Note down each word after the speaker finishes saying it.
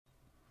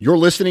You're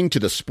listening to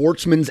the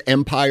Sportsman's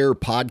Empire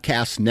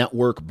Podcast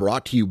Network,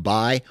 brought to you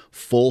by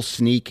Full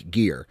Sneak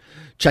Gear.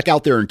 Check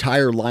out their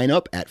entire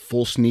lineup at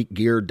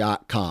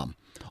fullsneakgear.com.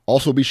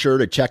 Also be sure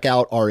to check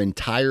out our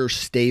entire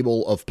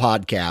stable of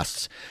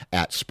podcasts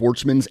at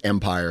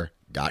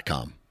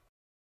sportsmansempire.com.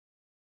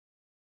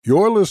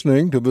 You're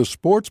listening to the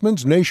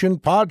Sportsman's Nation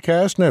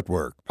Podcast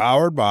Network,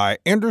 powered by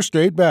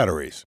Interstate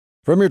Batteries.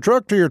 From your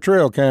truck to your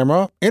trail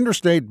camera,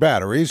 Interstate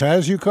Batteries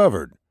has you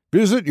covered.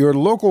 Visit your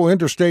local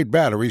Interstate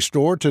Battery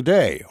store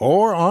today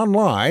or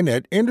online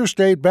at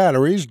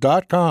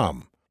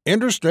interstatebatteries.com.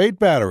 Interstate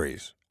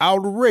Batteries,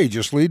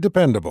 outrageously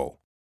dependable.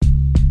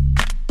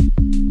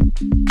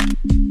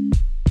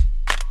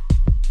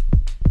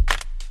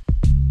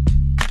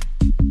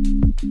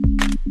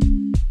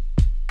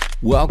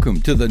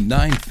 Welcome to the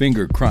Nine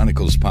Finger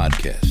Chronicles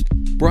podcast,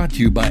 brought to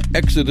you by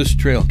Exodus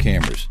Trail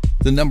Cameras,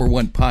 the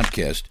 #1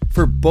 podcast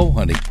for bow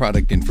hunting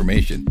product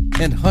information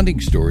and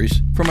hunting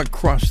stories from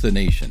across the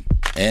nation.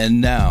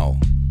 And now,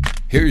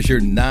 here's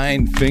your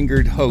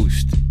nine-fingered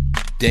host,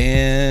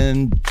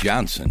 Dan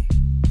Johnson.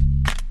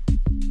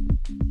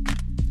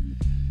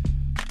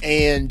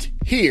 And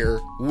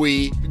here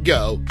we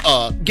go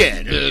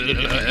again.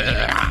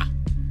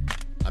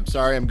 I'm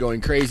sorry I'm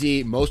going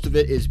crazy. Most of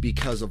it is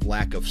because of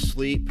lack of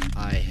sleep.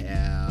 I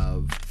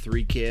have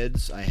 3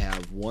 kids. I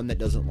have one that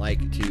doesn't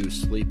like to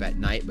sleep at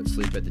night but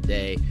sleep at the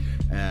day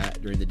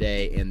during the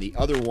day, and the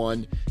other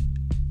one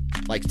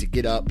likes to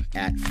get up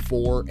at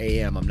 4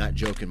 a.m. I'm not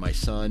joking. My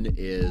son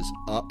is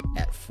up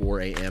at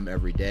 4 a.m.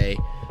 every day.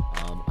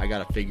 I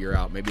got to figure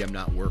out, maybe I'm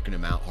not working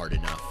him out hard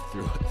enough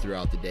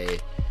throughout the day,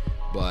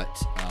 but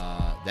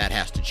that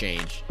has to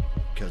change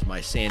because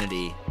my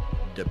sanity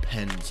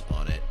depends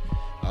on it.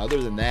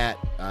 Other than that,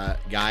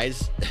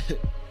 guys,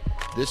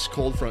 this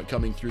cold front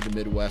coming through the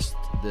Midwest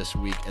this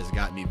week has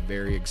got me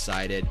very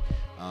excited.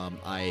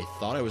 I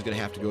thought I was going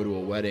to have to go to a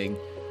wedding.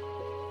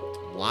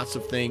 Lots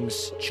of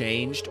things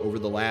changed over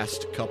the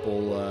last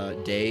couple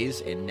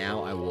days, and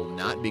now I will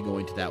not be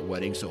going to that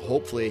wedding. So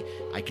hopefully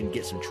I can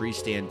get some tree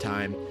stand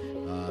time,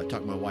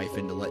 talk my wife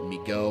into letting me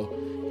go,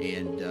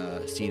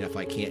 and seeing if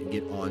I can't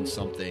get on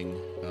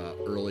something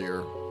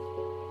earlier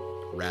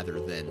rather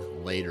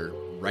than later.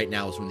 Right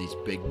now is when these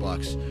big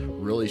bucks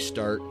really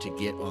start to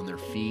get on their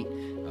feet.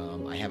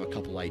 I have a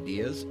couple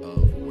ideas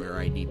of where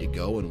I need to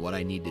go and what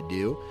I need to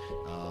do.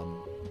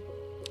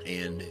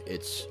 And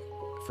it's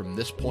from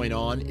this point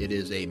on, it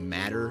is a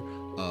matter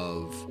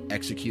of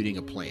executing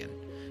a plan.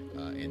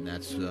 And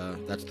that's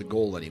the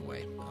goal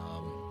anyway.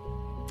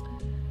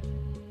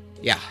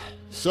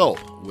 So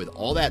with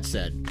all that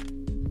said,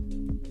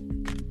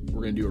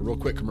 we're going to do a real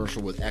quick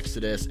commercial with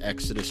Exodus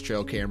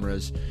Trail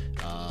Cameras.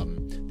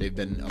 They've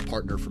been a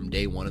partner from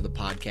day one of the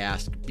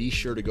podcast. Be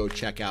sure to go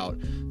check out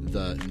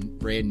the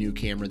brand new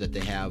camera that they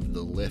have,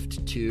 the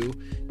Lift 2.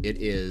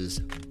 It is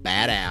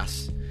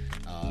badass.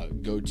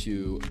 Go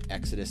to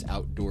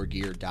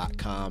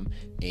ExodusOutdoorGear.com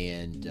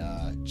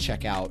and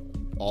check out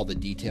all the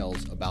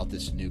details about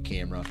this new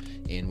camera.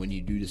 And when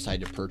you do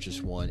decide to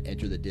purchase one,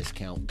 enter the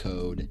discount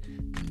code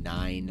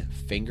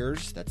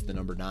 9FINGERS. That's the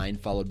number 9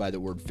 followed by the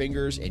word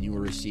fingers, and you will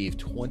receive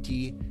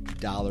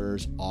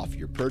 $20 off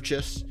your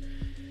purchase.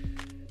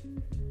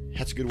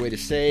 That's a good way to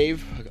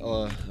save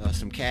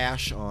some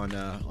cash on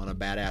a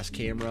badass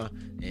camera.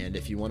 And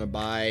if you want to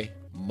buy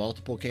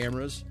multiple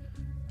cameras,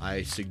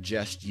 I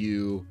suggest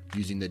you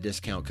using the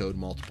discount code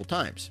multiple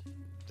times.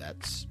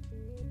 That's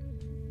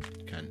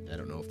I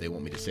don't know if they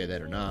want me to say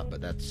that or not,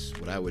 but that's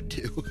what I would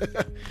do.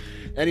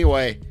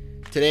 Anyway,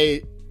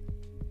 today,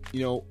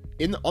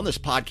 on this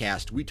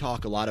podcast, we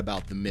talk a lot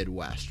about the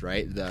Midwest,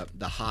 right? The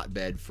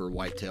hotbed for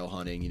whitetail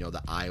hunting,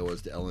 the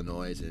Iowas, the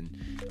Illinois, and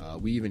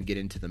we even get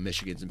into the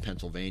Michigans and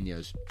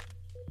Pennsylvanias.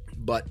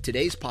 But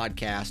today's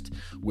podcast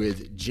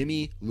with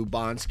Jimmy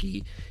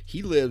Lubanski,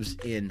 he lives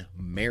in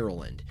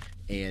Maryland,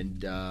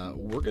 and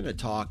we're going to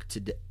talk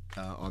today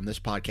on this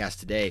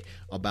podcast today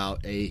about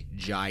a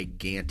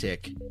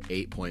gigantic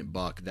 8-point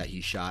buck that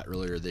he shot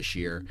earlier this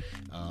year.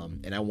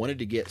 And I wanted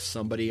to get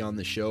somebody on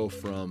the show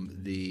from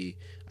the,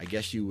 I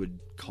guess you would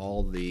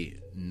call the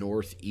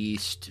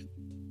Northeast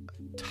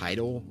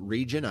tidal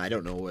region. I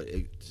don't know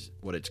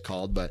what it's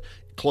called, but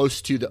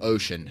close to the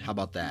ocean. How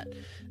about that?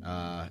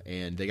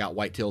 And they got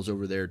whitetails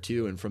over there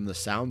too. And from the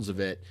sounds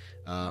of it,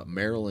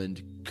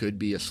 Maryland could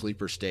be a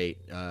sleeper state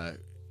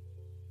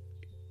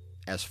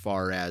as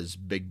far as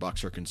big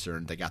bucks are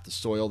concerned. They got the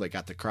soil, they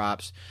got the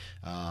crops,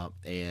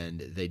 and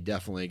they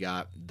definitely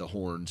got the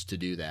horns to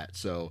do that.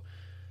 So,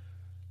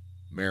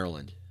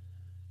 Maryland,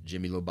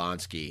 Jimmy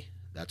Lubanski,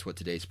 that's what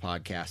today's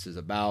podcast is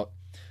about.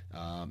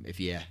 If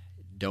you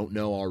don't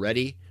know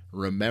already,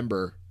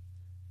 remember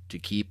to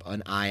keep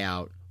an eye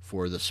out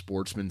for the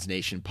Sportsman's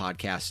Nation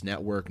Podcast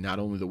Network, not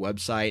only the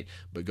website,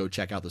 but go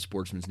check out the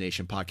Sportsman's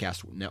Nation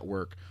Podcast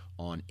Network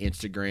on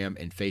Instagram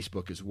and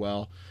Facebook as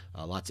well.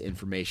 Lots of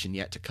information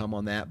yet to come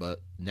on that,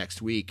 but next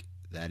week,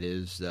 that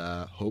is,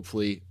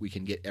 hopefully we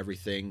can get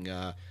everything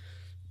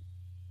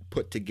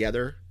put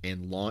together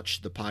and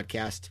launch the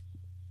podcast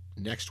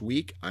next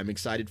week. I'm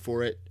excited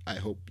for it. I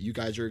hope you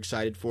guys are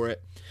excited for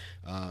it.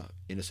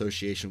 In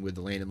association with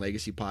the Land and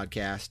Legacy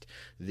podcast,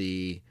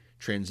 the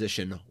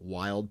Transition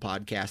Wild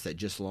podcast that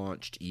just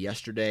launched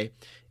yesterday,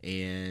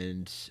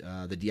 and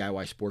the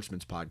DIY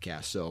Sportsman's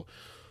podcast. So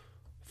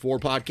 4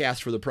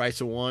 podcasts for the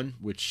price of one,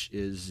 which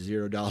is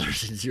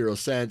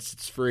 $0.00.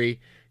 It's free.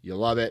 You'll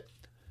love it.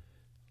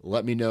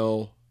 Let me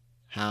know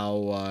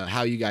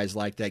how you guys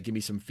like that. Give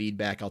me some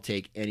feedback. I'll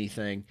take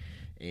anything,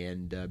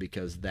 and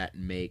because that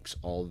makes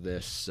all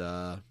this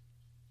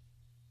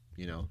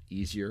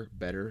easier,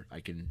 better.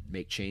 I can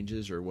make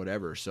changes or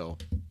whatever. So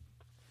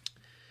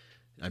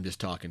I'm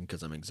just talking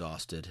because I'm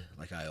exhausted,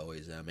 like I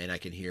always am, and I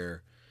can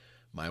hear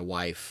my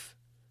wife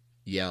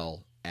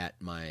yell at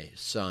my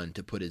son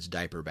to put his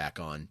diaper back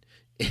on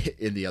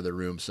in the other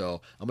room.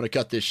 So I'm going to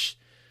cut this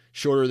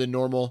shorter than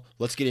normal.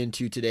 Let's get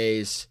into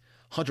today's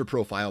Hunter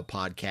Profile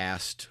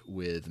podcast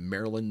with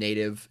Maryland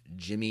native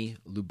Jimmy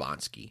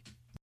Lubanski.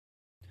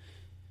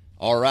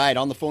 All right,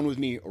 on the phone with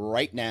me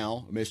right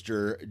now,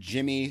 Mr.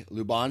 Jimmy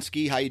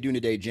Lubanski. How you doing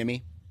today,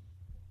 Jimmy?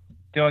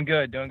 Doing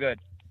good.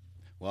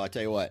 Well, I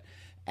tell you what,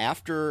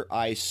 after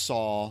I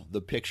saw the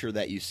picture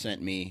that you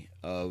sent me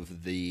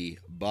of the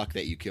buck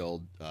that you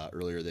killed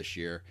earlier this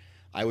year,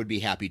 I would be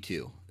happy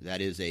too. That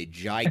is a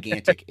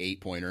gigantic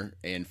 8-pointer,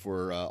 and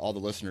for all the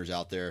listeners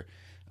out there,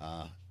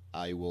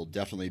 I will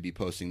definitely be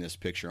posting this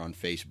picture on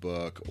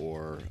Facebook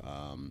or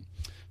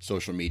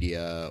social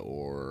media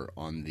or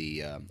on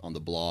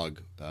the blog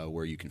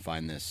where you can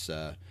find this,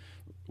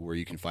 where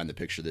you can find the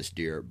picture of this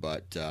deer.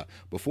 But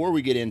before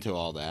we get into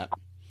all that,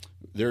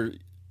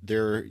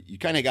 you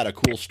kind of got a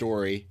cool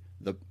story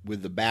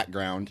with the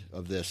background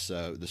of this,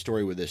 the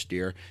story with this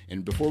deer.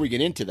 And before we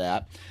get into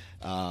that,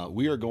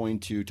 we are going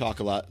to talk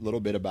a little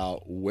bit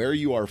about where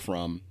you are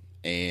from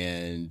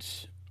and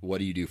what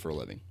do you do for a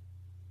living.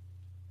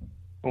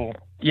 Cool.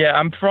 Yeah,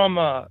 I'm from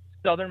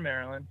Southern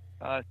Maryland,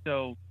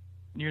 so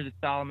near the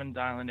Solomon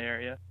Island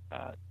area,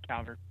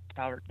 Calvert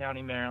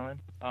County,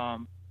 Maryland.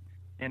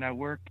 And I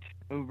worked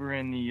over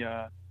in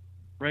the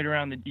right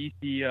around the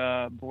D.C.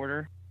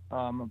 border.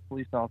 I'm a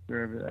police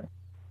officer over there.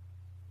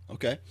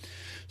 Okay,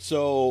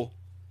 so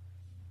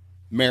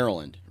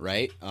Maryland,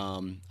 right?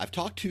 I've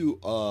talked to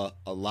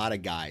a lot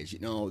of guys.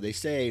 They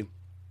say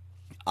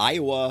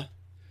Iowa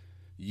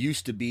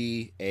used to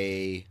be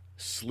a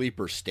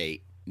sleeper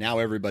state. Now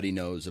everybody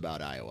knows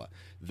about Iowa.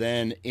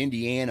 Then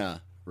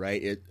Indiana,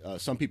 right?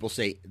 Some people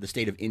say the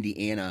state of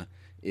Indiana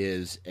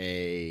is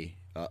a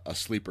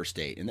sleeper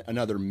state, and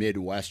another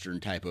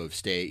Midwestern type of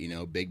state.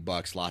 Big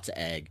bucks, lots of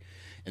ag.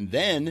 And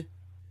then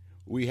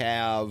we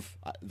have,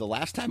 the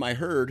last time I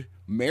heard,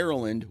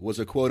 Maryland was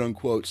a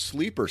quote-unquote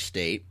sleeper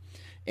state,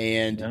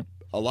 and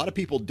a lot of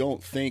people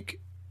don't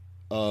think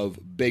of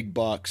big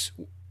bucks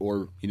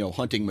or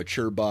hunting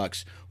mature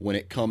bucks when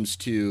it comes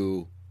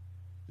to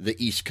the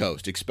East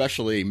Coast,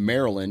 especially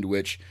Maryland,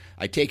 which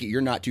I take it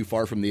you're not too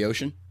far from the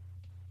ocean?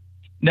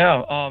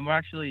 No, we're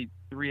actually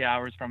 3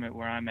 hours from it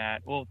where I'm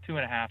at. Well,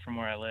 2.5 from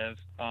where I live.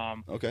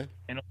 Okay.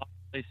 And a lot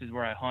of places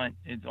where I hunt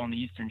is on the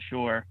eastern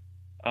shore,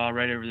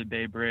 right over the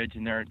Bay Bridge,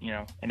 and they're,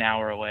 an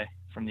hour away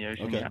from the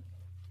ocean. Okay. Yeah.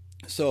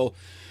 So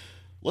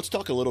let's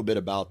talk a little bit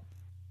about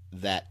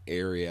that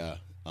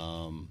area.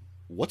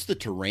 What's the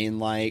terrain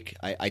like?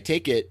 I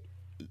take it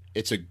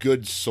it's a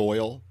good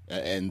soil,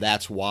 and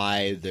that's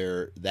why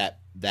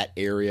that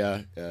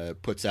area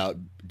puts out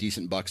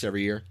decent bucks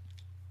every year?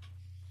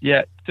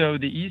 Yeah, so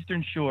the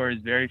eastern shore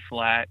is very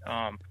flat,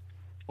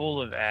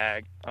 full of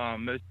ag.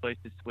 Most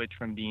places switch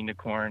from bean to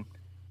corn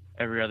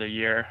every other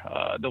year.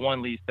 The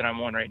one lease that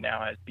I'm on right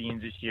now has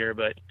beans this year,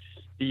 but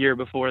the year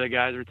before the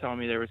guys were telling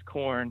me there was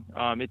corn.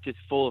 It's just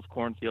full of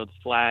cornfields,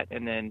 flat.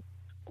 And then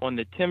on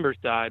the timber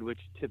side, which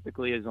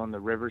typically is on the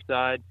river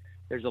side,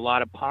 there's a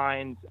lot of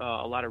pines,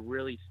 a lot of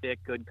really thick,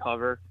 good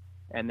cover.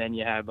 And then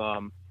you have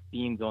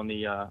beans on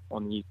the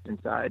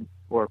eastern side,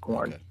 or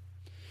corn. Okay.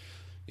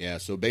 Yeah,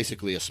 so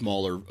basically a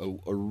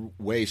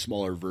way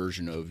smaller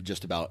version of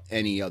just about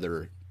any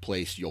other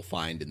place you'll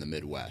find in the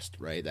Midwest,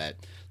 right? That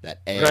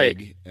ag,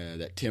 right.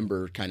 That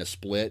timber kind of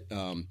split.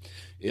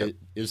 Yep.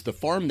 Is the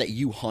farm that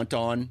you hunt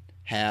on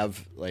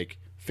have like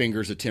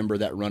fingers of timber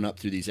that run up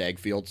through these ag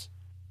fields?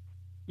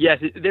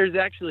 Yes, there's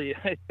actually,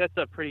 that's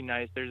up pretty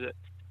nice. There's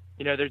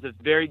a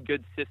very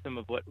good system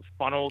of what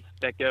funnels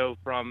that go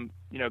from,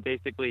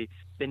 basically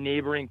the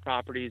neighboring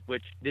properties,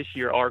 which this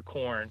year are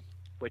corn,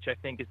 which I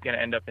think is going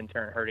to end up in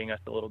turn hurting us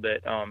a little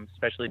bit,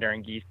 especially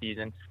during geese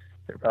season.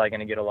 They're probably going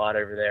to get a lot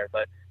over there.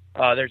 But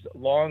there's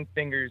long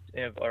fingers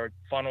or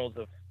funnels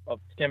of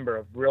timber,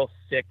 of real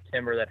thick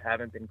timber that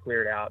haven't been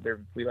cleared out.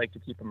 We like to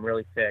keep them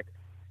really thick.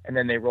 And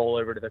then they roll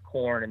over to the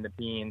corn and the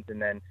beans,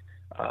 and then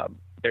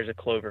there's a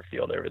clover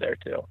field over there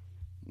too.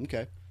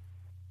 Okay.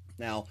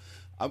 Now,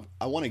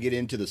 I want to get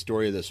into the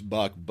story of this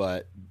buck,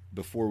 but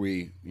before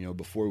we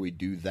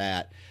do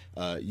that,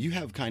 you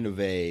have kind of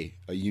a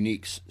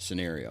unique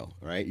scenario,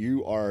 right?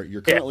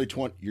 You're currently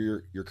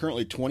you're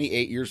currently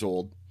 28 years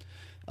old,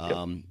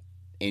 and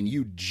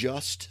you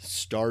just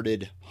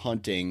started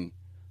hunting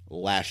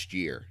last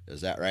year.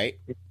 Is that right?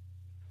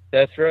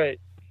 That's right.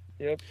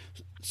 Yep.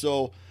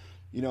 So,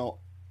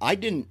 I've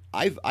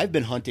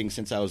been hunting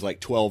since I was like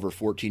 12 or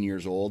 14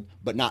 years old,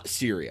 but not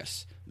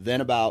serious.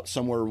 Then about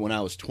somewhere when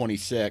I was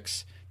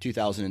 26,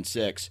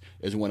 2006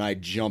 is when I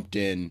jumped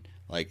in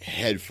like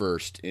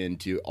headfirst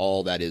into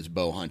all that is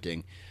bow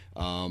hunting.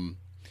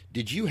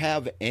 Did you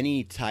have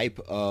any type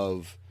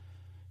of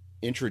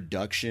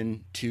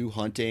introduction to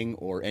hunting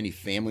or any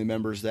family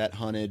members that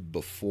hunted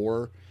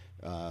before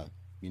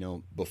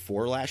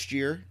last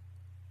year?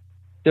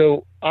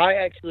 So I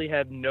actually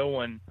have no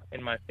one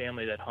in my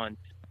family that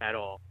hunts at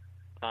all.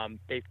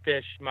 They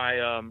fish.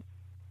 My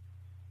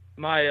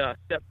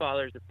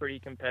stepfather's a pretty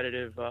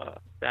competitive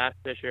bass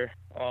fisher.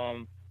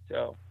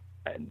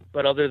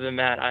 But other than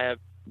that, I have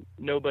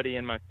nobody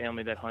in my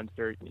family that hunts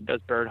or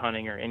does bird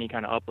hunting or any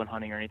kind of upland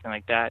hunting or anything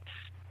like that.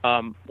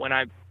 When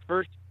I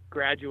first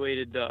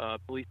graduated the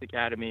police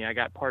academy, I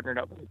got partnered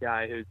up with a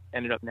guy who's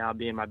ended up now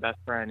being my best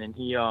friend, and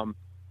he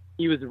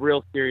was a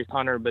real serious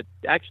hunter. But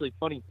actually,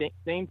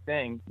 same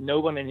thing.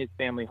 No one in his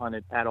family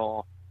hunted at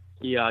all.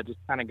 He just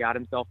kind of got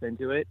himself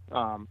into it.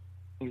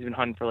 He's been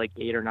hunting for like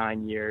 8 or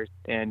 9 years,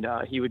 and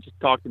he would just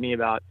talk to me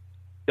about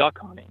duck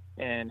hunting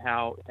and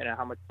how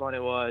much fun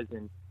it was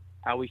and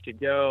how we should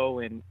go.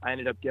 And I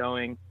ended up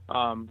going,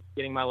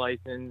 getting my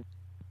license,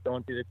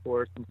 going through the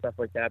course and stuff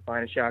like that,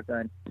 buying a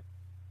shotgun,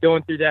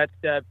 going through that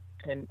step,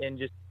 and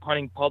just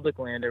hunting public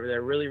land over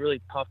there. Really, really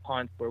tough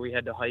hunts where we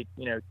had to hike,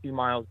 2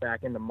 miles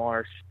back in the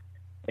marsh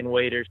in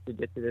waders to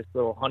get to this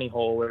little honey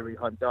hole where we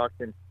hunt ducks.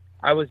 And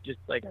I was just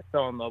like, I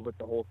fell in love with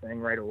the whole thing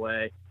right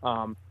away.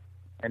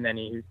 And then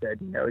he said,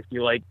 if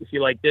you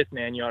like this,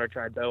 man, you ought to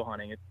try bow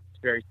hunting. It's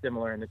very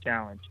similar in the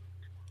challenge.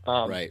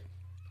 Right.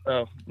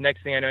 So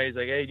next thing I know, he's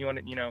like, hey, do you want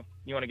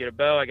to get a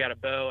bow? I got a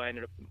bow.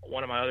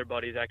 One of my other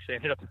buddies actually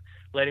ended up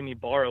letting me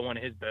borrow one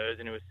of his bows,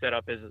 and it was set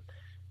up as,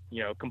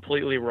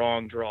 completely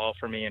wrong draw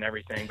for me and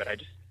everything. But I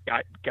just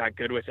got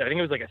good with it. I think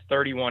it was like a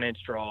 31-inch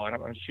draw, and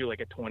I'm going to shoot like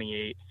a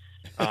 28.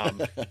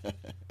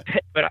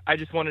 But I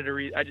just wanted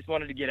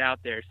to get out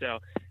there. So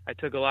I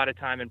took a lot of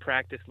time and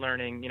practice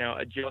learning,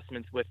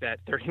 adjustments with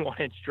that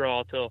 31-inch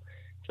draw till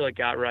it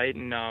got right.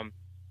 And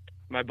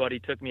my buddy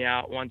took me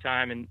out one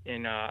time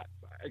and I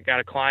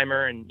got a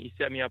climber, and he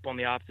set me up on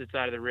the opposite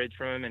side of the ridge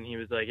from him. And he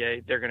was like,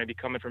 hey, they're going to be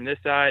coming from this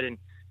side. And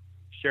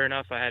sure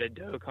enough, I had a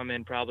doe come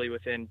in probably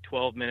within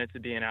 12 minutes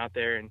of being out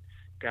there and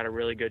got a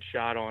really good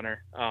shot on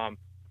her.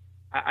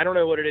 I don't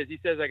know what it is. He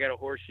says I got a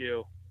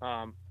horseshoe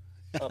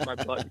up my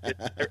butt.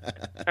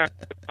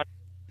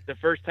 The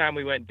first time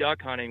we went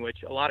duck hunting,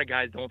 which a lot of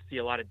guys don't see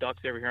a lot of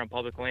ducks over here on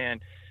public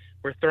land,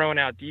 we're throwing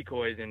out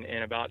decoys, and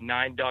about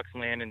 9 ducks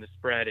land in the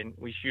spread, and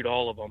we shoot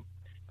all of them.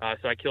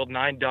 So I killed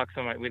 9 ducks.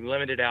 We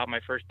limited out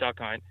my first duck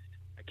hunt.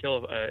 I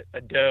killed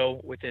a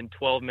doe within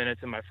 12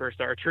 minutes of my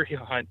first archery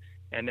hunt,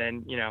 and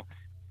then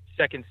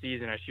second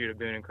season I shoot a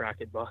Boone and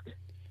Crockett buck.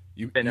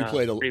 You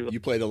play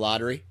the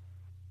lottery?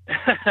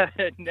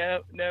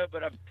 No,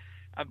 but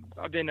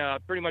I've been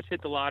pretty much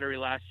hit the lottery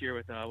last year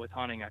with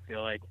hunting, I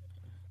feel like.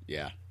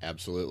 Yeah,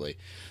 absolutely.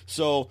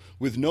 So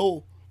with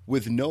no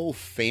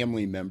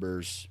family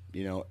members,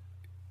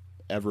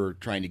 ever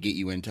trying to get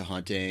you into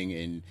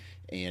hunting,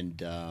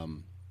 and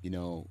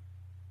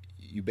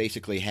you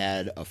basically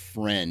had a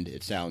friend,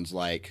 it sounds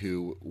like,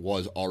 who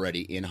was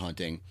already in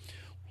hunting.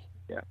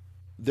 Yeah.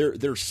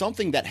 There's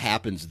something that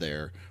happens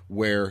there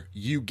where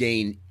you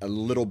gain a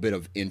little bit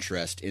of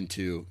interest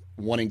into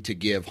wanting to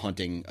give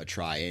hunting a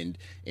try, and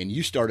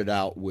you started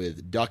out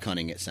with duck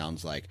hunting, it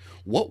sounds like.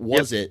 What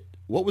was it?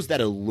 What was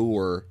that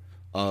allure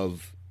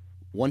of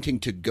wanting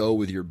to go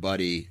with your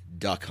buddy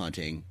duck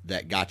hunting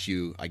that got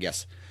you, I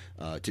guess,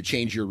 to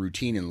change your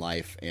routine in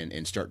life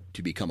and start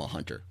to become a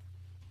hunter?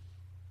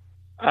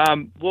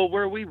 Well,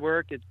 where we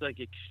work, it's like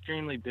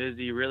extremely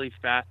busy, really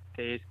fast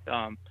paced,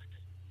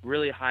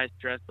 really high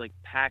stress, like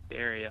packed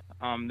area.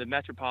 The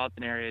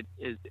metropolitan area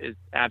is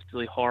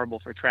absolutely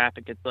horrible for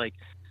traffic. It's like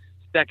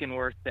second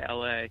worst to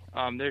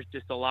LA. There's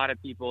just a lot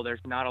of people.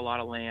 There's not a lot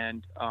of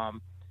land.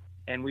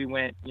 And we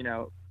went,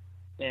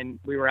 and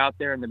we were out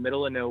there in the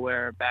middle of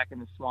nowhere, back in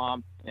the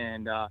swamp,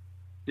 and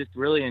just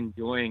really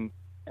enjoying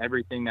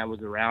everything that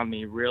was around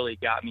me. Really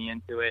got me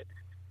into it.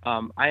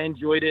 I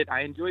enjoyed it.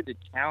 I enjoyed the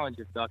challenge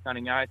of duck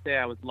hunting. I say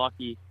I was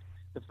lucky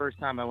the first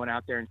time I went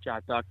out there and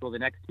shot ducks. Well, the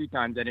next 2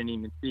 times I didn't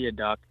even see a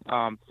duck.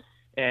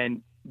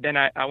 And then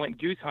I went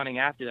goose hunting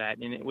after that,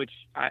 and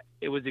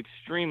it was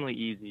extremely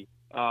easy.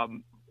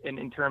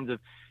 In terms of,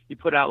 you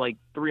put out like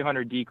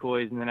 300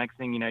 decoys, and the next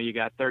thing you know, you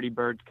got 30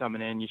 birds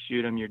coming in, you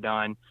shoot them, you're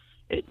done.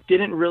 It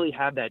didn't really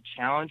have that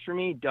challenge for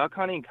me. Duck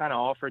hunting kind of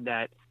offered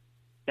that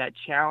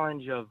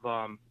challenge of,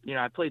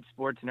 I played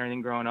sports and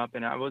everything growing up,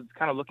 and I was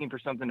kind of looking for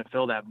something to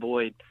fill that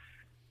void.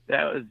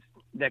 That was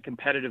that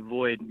competitive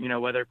void,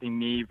 whether it be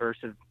me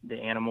versus the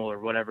animal or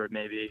whatever it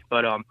may be.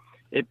 But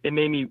it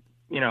made me,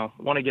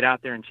 want to get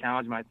out there and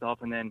challenge myself.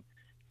 And then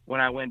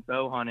when I went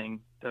bow hunting,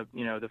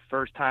 the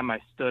first time I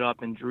stood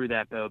up and drew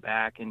that bow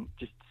back and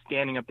just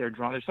standing up there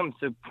drawing, there's something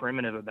so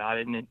primitive about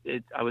it, and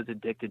I was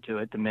addicted to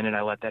it the minute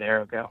I let that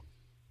arrow go.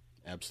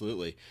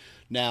 Absolutely.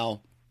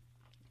 Now,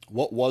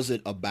 what was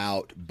it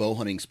about bow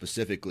hunting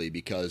specifically?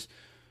 Because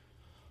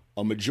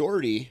a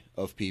majority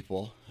of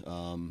people,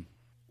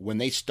 when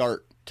they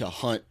start to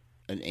hunt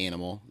an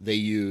animal, they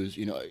use,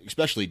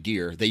 especially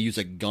deer, they use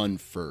a gun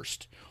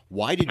first.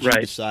 Why did you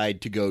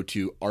decide to go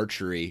to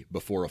archery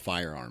before a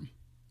firearm?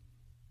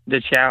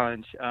 The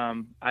challenge.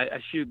 I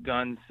shoot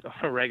guns on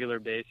a regular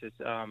basis,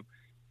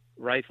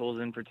 rifles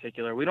in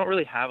particular. We don't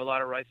really have a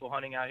lot of rifle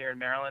hunting out here in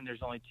Maryland.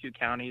 There's only 2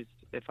 counties,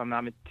 if I'm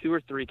not mistaken, 2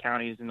 or 3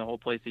 counties in the whole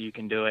place that you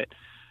can do it.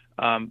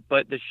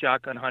 But the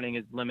shotgun hunting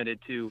is limited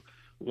to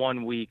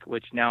 1 week,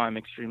 which now I'm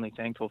extremely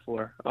thankful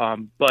for.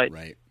 But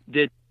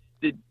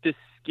the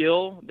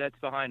skill that's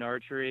behind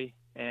archery,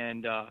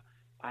 and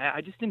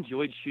I just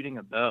enjoyed shooting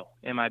a bow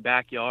in my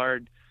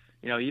backyard.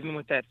 Even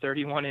with that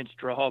 31-inch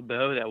draw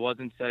bow that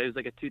wasn't set, it was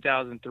like a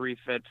 2003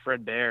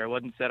 Fred Bear. It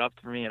wasn't set up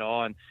for me at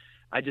all, and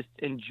I just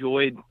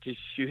enjoyed just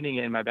shooting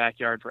it in my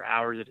backyard for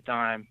hours at a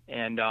time.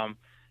 And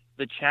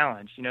the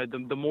challenge,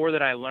 the more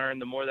that I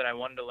learned, the more that I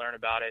wanted to learn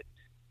about it.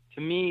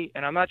 To me,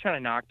 and I'm not trying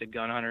to knock the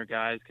gun hunter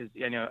guys, because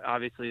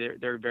obviously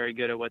they're very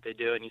good at what they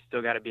do, and you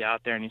still got to be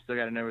out there and you still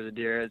got to know where the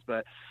deer is.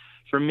 But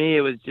for me,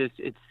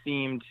 it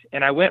seemed,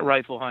 and I went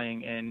rifle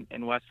hunting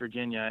in West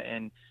Virginia,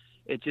 and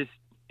it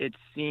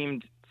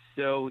seemed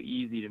so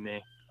easy to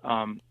me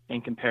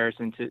in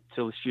comparison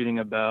to shooting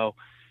a bow.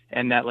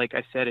 And that, like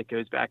I said, it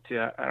goes back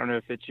to, I don't know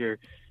if it's your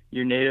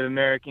Native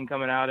American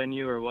coming out in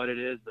you or what it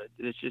is, but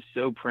it's just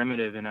so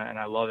primitive, and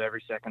I love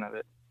every second of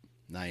it.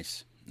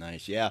 Nice.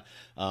 Yeah.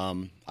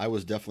 I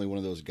was definitely one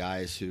of those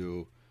guys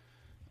who,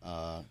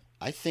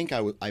 I think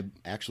I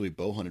actually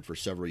bow hunted for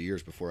several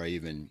years before I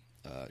even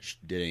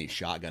did any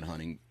shotgun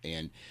hunting.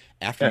 And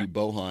after you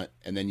bow hunt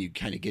and then you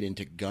kind of get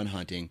into gun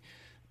hunting,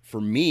 for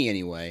me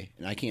anyway,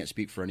 and I can't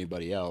speak for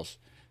anybody else,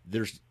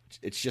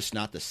 it's just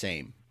not the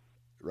same,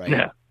 right?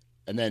 Yeah.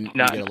 And then you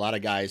get a lot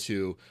of guys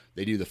who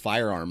they do the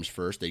firearms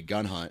first, they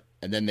gun hunt,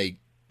 and then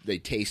they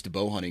taste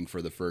bow hunting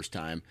for the first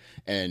time.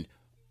 And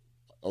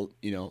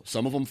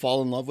some of them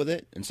fall in love with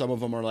it, and some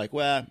of them are like,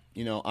 well,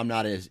 I'm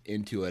not as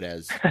into it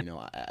as,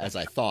 as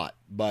I thought.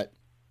 But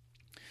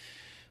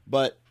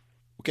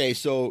okay,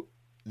 so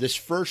this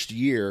first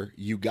year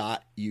you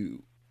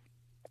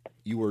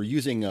were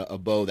using a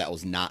bow that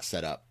was not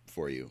set up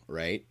for you,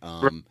 right?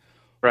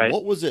 Right.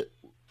 What was it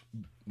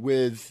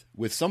with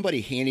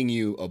somebody handing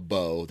you a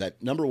bow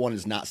that, number one,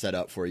 is not set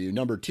up for you?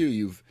 Number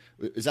two,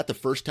 is that the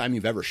first time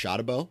you've ever shot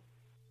a bow?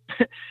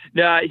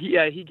 No,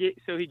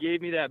 he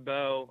gave me that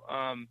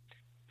bow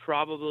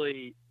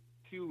probably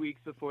 2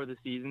 weeks before the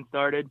season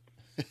started,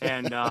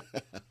 and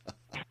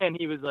and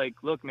he was like,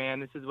 "Look, man,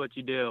 this is what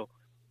you do,"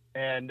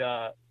 and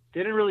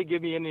didn't really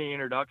give me any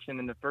introduction.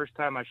 And the first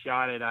time I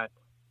shot it, I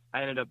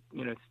ended up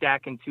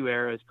stacking 2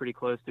 arrows pretty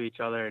close to each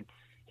other, and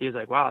he was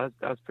like, "Wow,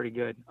 that was pretty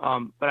good."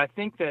 But I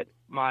think that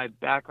my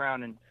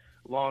background in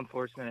law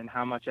enforcement and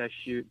how much I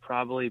shoot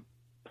probably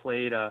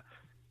played a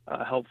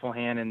helpful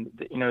hand. And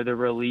the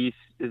release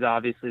is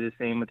obviously the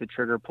same with the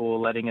trigger pull,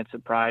 letting it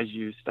surprise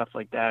you, stuff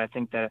like that. I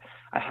think that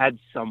I had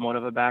somewhat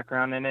of a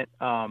background in it.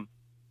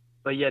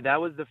 But yeah, that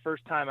was the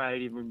first time I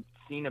had even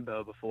seen a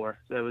bow before.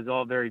 So it was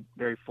all very,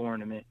 very foreign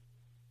to me.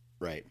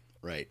 Right.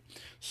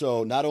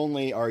 So not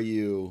only are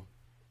you,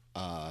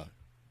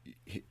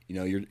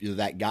 you're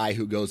that guy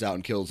who goes out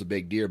and kills a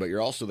big deer, but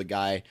you're also the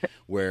guy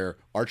where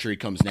archery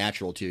comes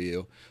natural to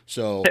you.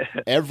 So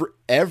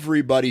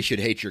everybody should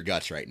hate your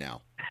guts right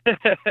now.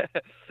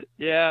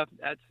 Yeah,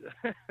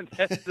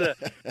 that's the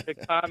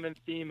common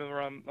theme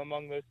among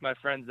most of my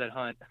friends that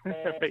hunt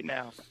right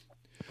now.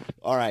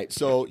 All right,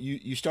 so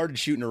you started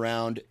shooting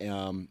around,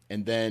 and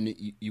then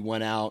you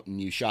went out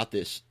and you shot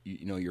this,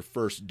 your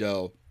first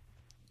doe.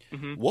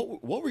 Mm-hmm.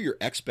 What were your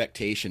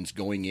expectations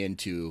going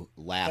into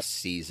last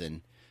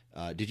season?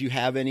 Did you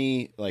have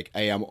any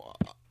hey,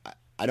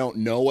 I don't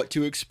know what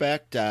to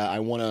expect. I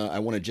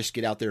wanna just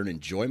get out there and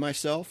enjoy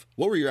myself.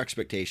 What were your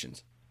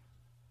expectations?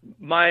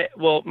 My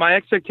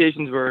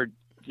expectations were,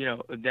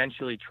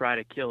 eventually try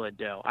to kill a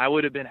doe. I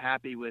would have been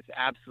happy with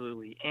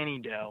absolutely any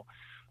doe,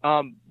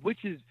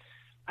 which is,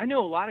 I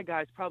know a lot of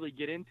guys probably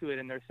get into it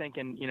and they're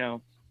thinking,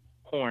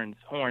 horns.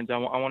 I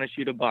want to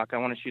shoot a buck.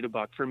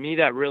 For me,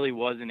 that really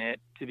wasn't it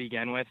to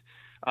begin with.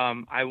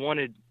 I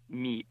wanted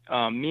meat.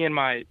 Me and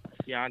my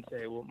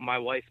fiance, my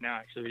wife now,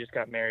 actually, we just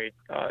got married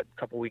a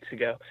couple weeks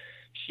ago.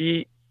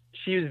 She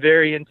was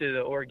very into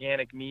the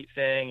organic meat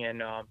thing,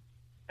 and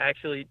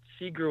actually,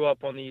 she grew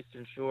up on the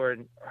Eastern Shore,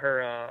 and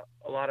a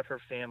lot of her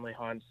family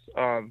hunts.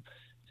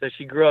 So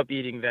she grew up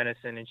eating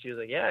venison, and she was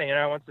like, "Yeah,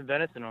 I want some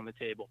venison on the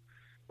table,"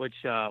 which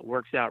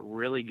works out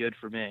really good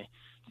for me.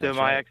 So that's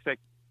my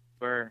expectations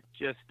were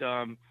just,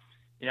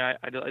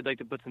 I'd like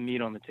to put some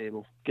meat on the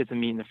table, get some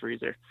meat in the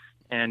freezer,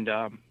 and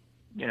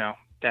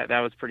that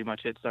was pretty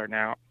much it starting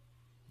out.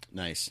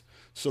 Nice.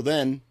 So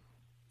then,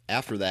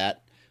 after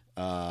that,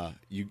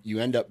 you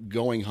end up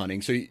going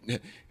hunting. So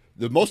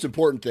the most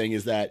important thing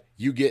is that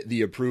you get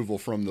the approval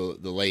from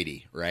the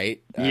lady,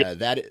 right? Yep.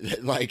 That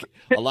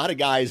a lot of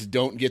guys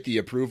don't get the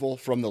approval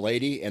from the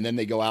lady, and then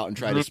they go out and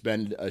try to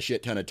spend a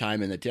shit ton of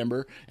time in the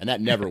timber, and that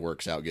never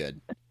works out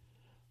good.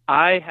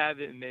 I have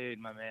it made,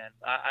 my man.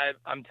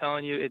 I'm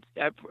telling you, it's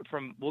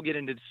from. We'll get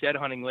into shed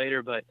hunting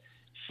later, but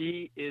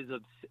she is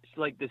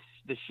like the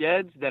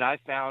sheds that I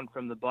found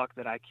from the buck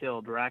that I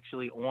killed were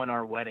actually on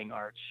our wedding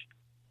arch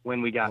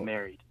when we got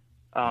married.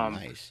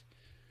 Nice.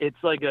 It's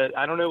like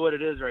I don't know what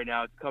it is right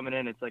now. It's coming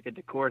in. It's like a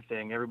decor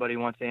thing. Everybody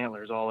wants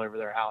antlers all over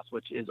their house,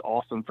 which is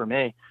awesome for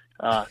me.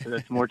 So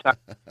that's more time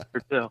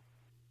for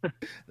two.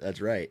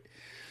 That's right.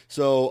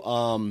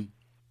 So,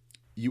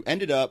 you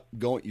ended up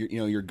going,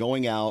 you're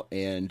going out,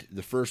 and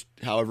the first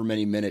however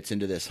many minutes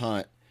into this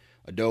hunt,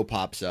 a doe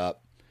pops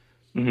up.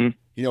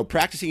 Mm-hmm.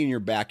 Practicing in your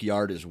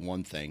backyard is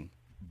one thing,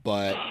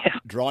 but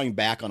drawing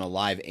back on a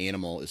live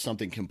animal is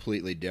something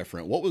completely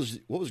different. What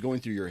was going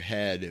through your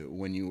head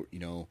when you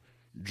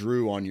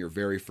drew on your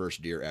very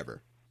first deer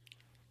ever?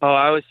 Oh,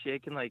 I was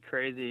shaking like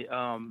crazy.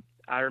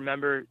 I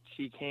remember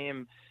she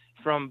came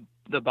from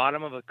the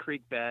bottom of a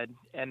creek bed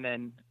and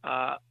then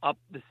up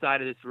the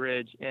side of this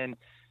ridge. And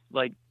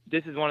like,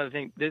 this is one of the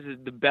things, this is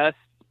the best.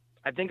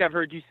 I think I've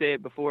heard you say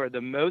it before.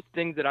 The most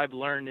things that I've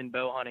learned in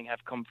bow hunting have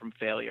come from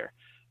failure.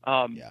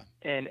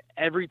 And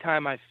every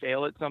time I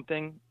fail at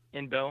something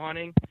in bow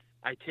hunting,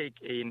 I take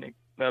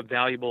a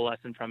valuable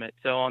lesson from it.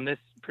 So on this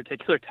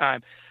particular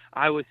time,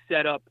 I was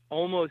set up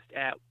almost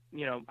at,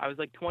 I was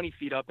like 20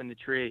 feet up in the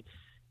tree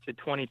to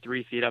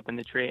 23 feet up in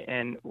the tree.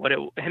 And it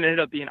ended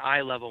up being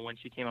eye level when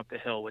she came up the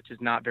hill, which is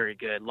not very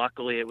good.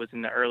 Luckily, it was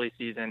in the early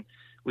season.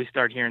 We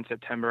start here in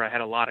September. I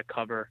had a lot of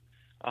cover.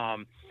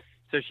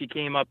 So she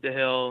came up the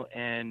hill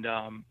and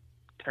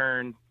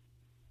turned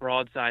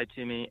broadside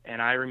to me.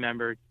 And I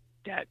remember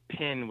that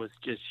pin was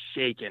just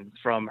shaking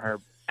from her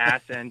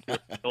ass end to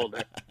her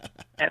shoulder.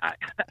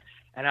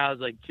 And I was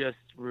like, just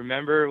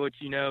remember what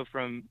you know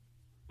from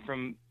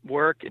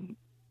work and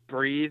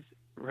breathe,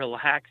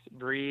 relax,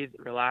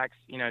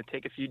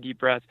 take a few deep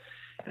breaths.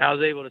 And I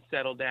was able to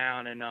settle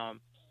down and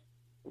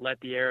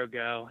let the arrow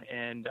go.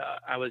 And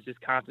I was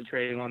just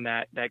concentrating on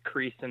that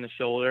crease in the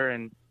shoulder.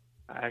 And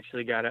I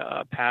actually got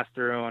a pass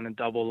through on a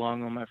double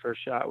lung on my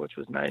first shot, which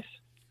was nice.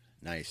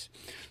 Nice.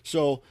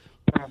 So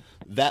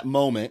that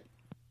moment,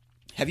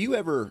 have you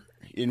ever,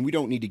 and we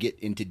don't need to get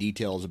into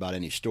details about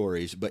any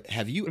stories, but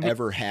have you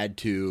ever had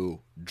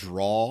to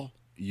draw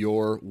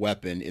your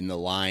weapon in the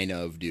line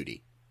of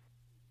duty?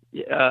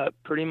 Yeah,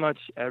 pretty much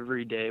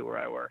every day where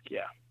I work.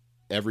 Yeah.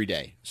 Every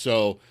day.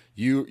 So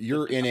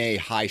you're in a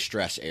high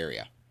stress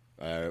area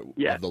of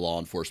the law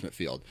enforcement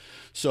field.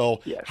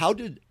 So how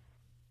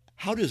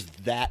does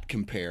that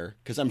compare?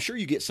 Because I'm sure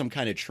you get some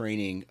kind of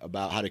training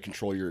about how to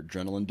control your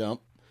adrenaline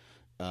dump.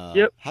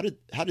 How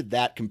did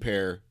that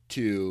compare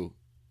to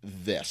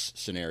this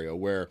scenario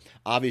where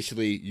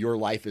obviously your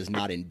life is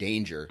not in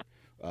danger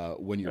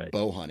when you're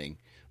bow hunting,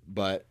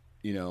 but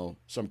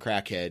some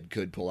crackhead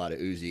could pull out a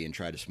Uzi and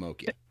try to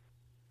smoke you?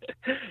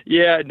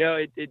 Yeah, no,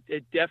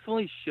 it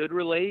definitely should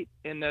relate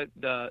in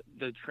the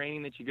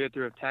training that you go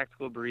through of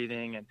tactical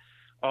breathing and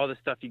all the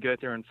stuff you go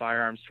through in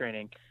firearms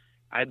training.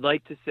 I'd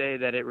like to say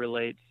that it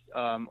relates,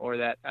 or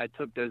that I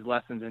took those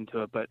lessons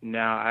into it, but no,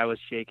 I was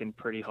shaking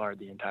pretty hard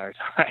the entire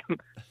time.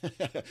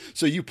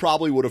 So you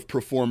probably would have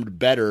performed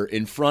better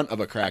in front of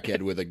a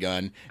crackhead with a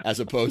gun as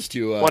opposed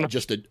to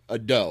just a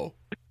doe.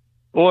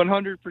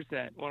 100%.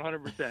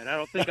 100%. I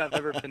don't think I've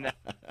ever been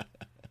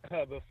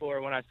that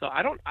before when I saw.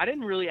 I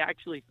didn't really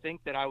actually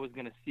think that I was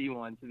going to see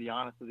one, to be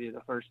honest with you,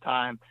 the first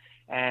time.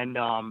 And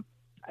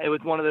it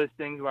was one of those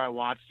things where I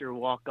watched her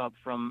walk up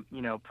from,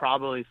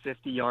 probably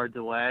 50 yards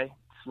away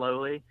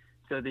slowly.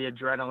 So the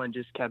adrenaline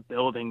just kept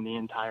building the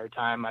entire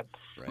time.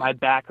 My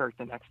back hurt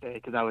the next day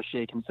because I was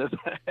shaking so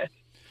bad.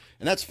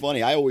 And that's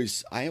funny. I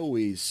always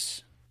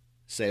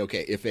say,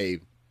 okay,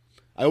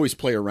 I always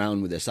play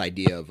around with this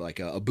idea of like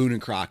a Boone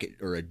and Crockett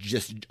or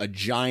just a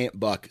giant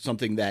buck,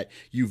 something that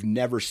you've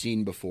never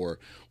seen before.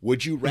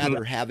 Would you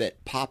rather have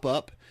it pop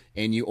up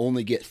and you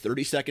only get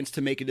 30 seconds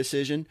to make a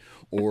decision,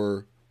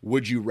 or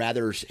would you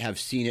rather have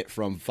seen it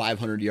from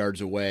 500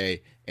 yards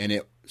away and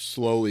it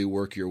slowly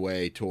work your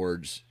way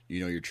towards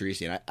your tree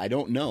stand? I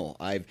don't know.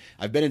 I've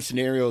been in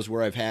scenarios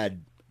where I've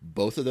had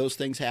both of those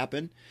things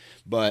happen,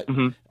 but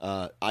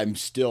I'm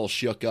still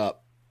shook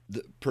up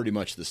pretty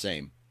much the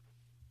same.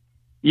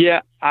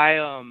 Yeah,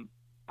 I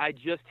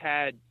just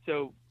had,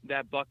 so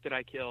that buck that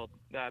I killed,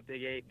 that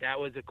Big 8, that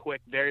was a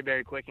quick, very,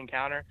 very quick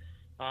encounter.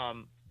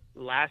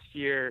 Last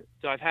year,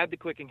 so I've had the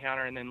quick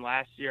encounter, and then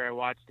last year I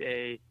watched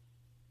a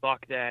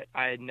buck that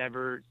I had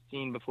never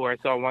seen before. I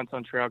saw once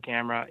on trail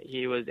camera.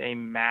 He was a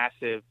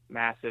massive,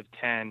 massive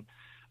 10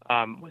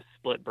 with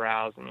split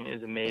brows. I mean, it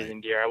was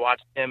amazing deer. I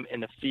watched him in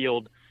the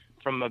field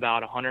from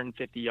about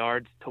 150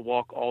 yards to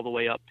walk all the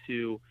way up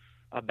to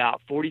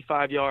about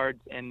 45 yards,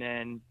 and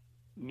then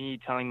me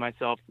telling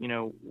myself,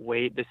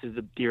 wait, this is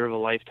the deer of a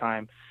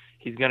lifetime.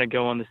 He's going to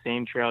go on the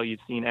same trail you've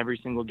seen every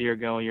single deer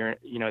go,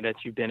 that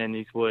you've been in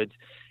these woods.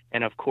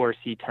 And of course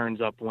he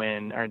turns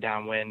upwind or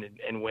downwind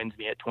and wins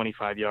me at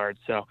 25 yards.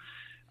 So,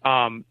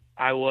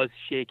 I was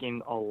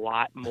shaking a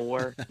lot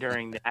more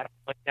during that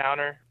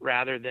encounter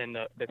rather than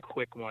the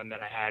quick one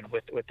that I had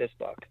with this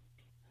buck.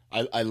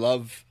 I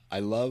love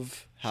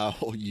how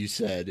you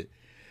said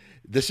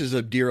this is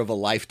a deer of a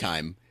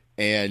lifetime,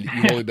 and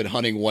you've only been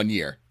hunting 1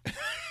 year.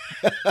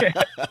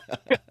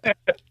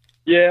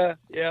 Yeah.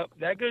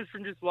 That goes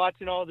from just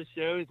watching all the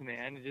shows,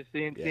 man, and just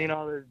seeing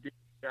all those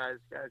guys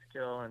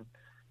kill, and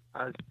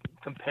I was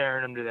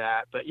comparing them to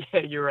that. But yeah,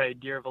 you're right.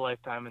 Deer of a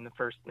lifetime in the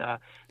first,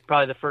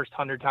 probably the first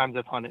 100 times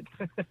I've hunted.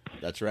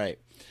 That's right.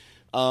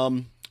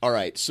 All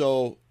right.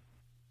 So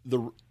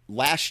the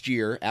last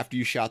year after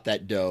you shot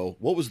that doe,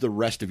 what was the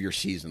rest of your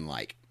season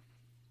like?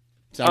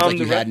 Sounds like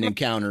you had an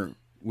encounter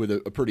with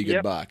a pretty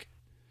good buck.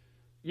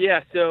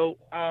 Yeah. So,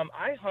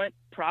 I hunt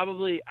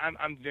probably,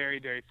 I'm very,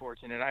 very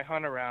fortunate. I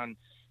hunt around,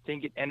 I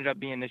think it ended up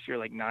being this year,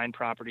 like 9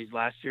 properties.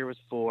 Last year was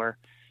 4.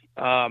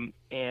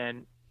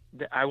 And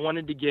I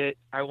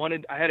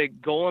had a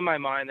goal in my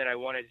mind that I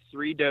wanted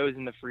 3 does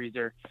in the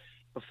freezer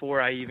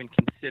before I even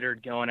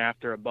considered going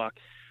after a buck,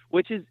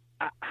 which is,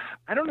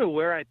 I don't know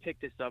where I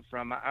picked this up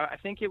from. I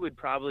think it would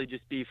probably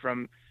just be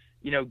from,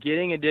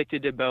 getting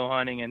addicted to bow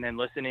hunting and then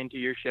listening to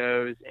your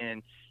shows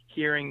and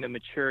hearing the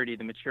maturity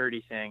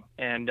thing,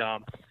 and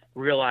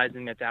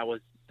realizing that was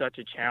such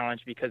a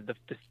challenge, because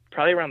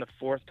probably around the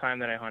 4th time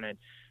that I hunted,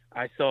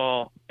 I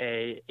saw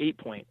a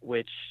 8-point,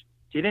 which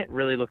didn't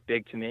really look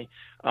big to me.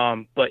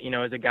 But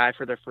as a guy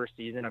for their first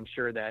season, I'm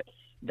sure that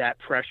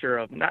pressure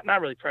of not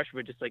really pressure,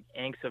 but just like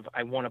angst of,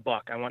 I want a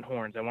buck, I want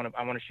horns, I want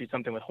to shoot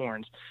something with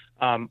horns.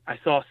 I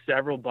saw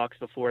several bucks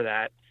before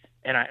that,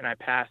 and I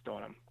passed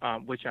on them,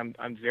 which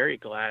I'm very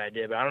glad I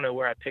did. But I don't know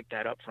where I picked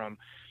that up from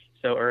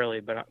so early,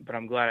 but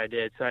I'm glad I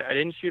did. So I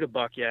didn't shoot a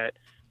buck yet.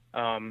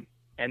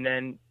 And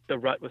then the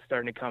rut was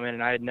starting to come in,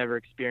 and I had never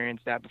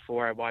experienced that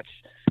before. I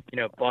watched,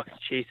 bucks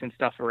chasing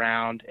stuff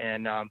around,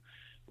 and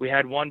we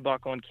had one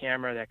buck on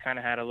camera that kind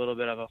of had a little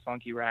bit of a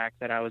funky rack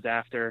that I was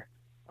after,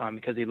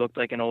 because he looked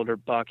like an older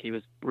buck. He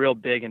was real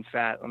big and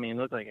fat. I mean, he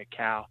looked like a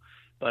cow,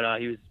 but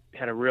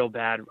had a real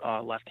bad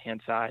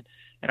left-hand side.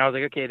 And I was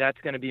like, okay,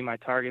 that's going to be my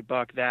target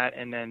buck. That,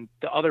 and then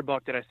the other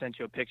buck that I sent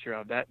you a picture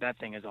of, that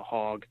thing is a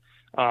hog.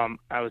 I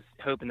was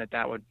hoping that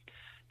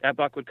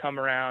buck would come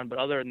around, but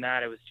other than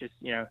that, it was just,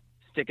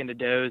 sticking to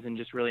does and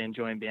just really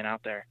enjoying being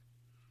out there.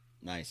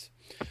 Nice.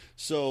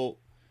 So,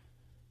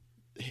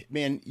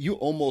 man, you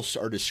almost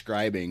are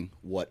describing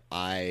what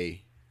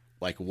I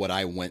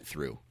went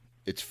through.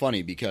 It's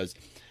funny because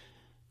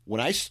when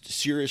I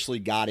seriously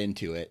got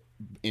into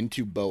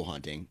bow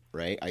hunting,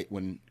 right?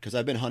 Because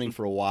I've been hunting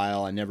for a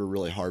while, I never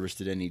really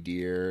harvested any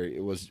deer.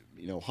 It was,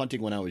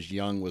 hunting when I was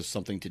young was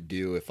something to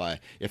do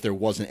if there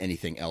wasn't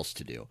anything else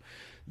to do.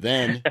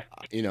 Then,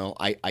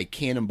 I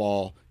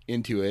cannonball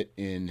into it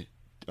in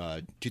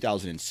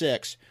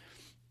 2006,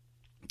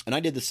 and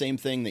I did the same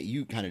thing that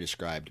you kind of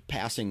described,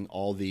 passing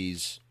all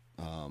these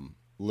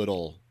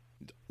little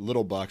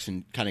bucks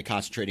and kind of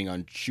concentrating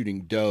on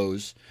shooting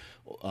does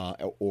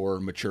or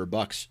mature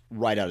bucks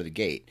right out of the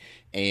gate.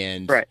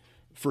 And right.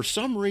 For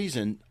some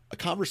reason, a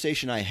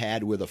conversation I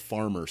had with a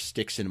farmer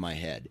sticks in my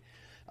head.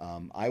 I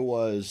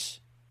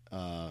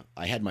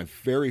had my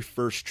very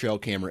first trail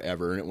camera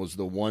ever, and it was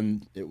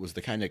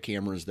the kind of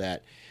cameras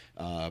that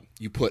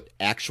you put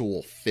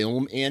actual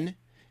film in,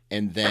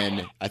 and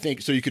then I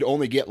think so you could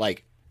only get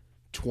like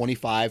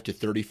 25 to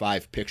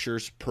 35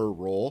 pictures per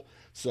roll.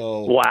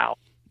 So wow.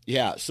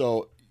 Yeah,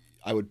 so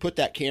I would put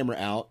that camera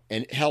out,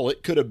 and hell,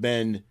 it could have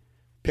been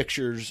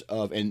pictures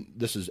of, and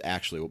this is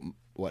actually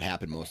what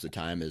happened most of the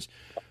time, is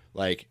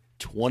like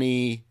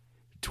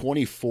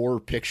 24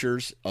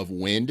 pictures of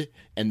wind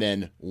and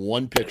then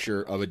 1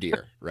 picture of a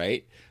deer,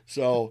 right?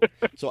 So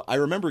I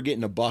remember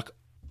getting a buck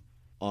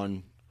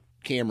on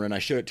camera, and I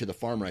showed it to the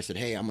farmer. I said,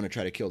 hey, I'm going to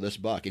try to kill this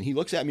buck. And he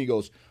looks at me and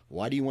goes,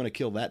 why do you want to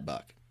kill that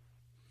buck?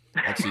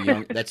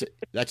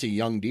 That's a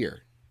young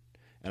deer.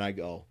 And I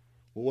go,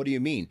 well, what do you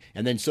mean?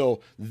 And then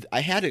so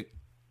I had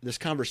this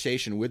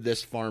conversation with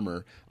this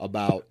farmer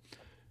about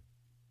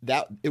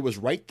that. It was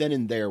right then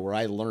and there where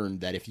I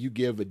learned that if you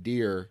give a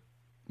deer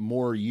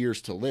more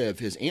years to live,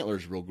 his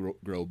antlers will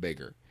grow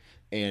bigger.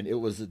 And it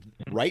was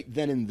right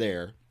then and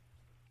there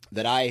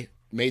that I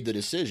made the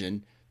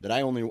decision that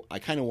I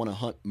kind of want to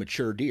hunt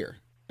mature deer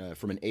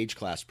from an age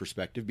class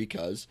perspective,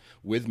 because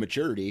with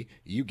maturity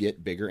you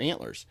get bigger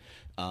antlers.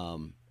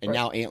 And right.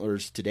 Now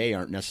antlers today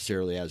aren't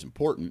necessarily as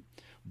important,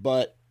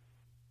 but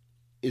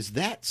is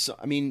that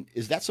some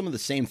of the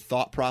same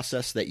thought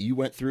process that you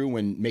went through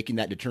when making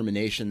that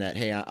determination that,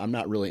 hey, I'm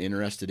not really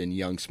interested in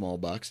young small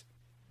bucks?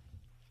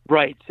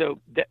 Right. So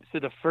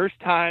the first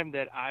time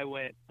that I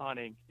went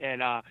hunting,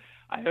 and I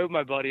hope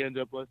my buddy ends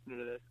up listening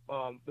to this.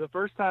 The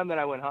first time that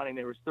I went hunting,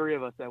 there was 3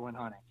 of us that went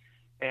hunting,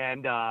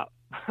 and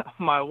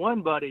my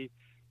one buddy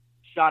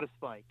shot a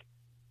spike,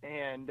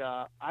 and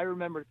I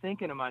remember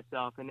thinking to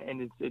myself, and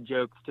it's a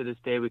joke to this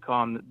day, we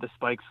call him the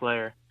Spike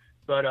Slayer.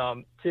 But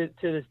to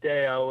this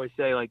day, I always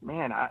say, like,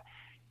 man, I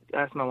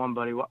asked my one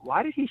buddy,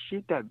 why did he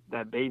shoot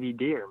that baby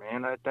deer,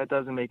 man? That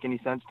doesn't make any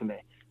sense to me.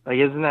 Like,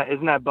 isn't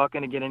that buck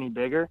going to get any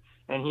bigger?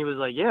 And he was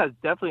like, yeah, it's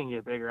definitely going to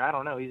get bigger. I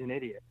don't know. He's an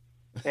idiot.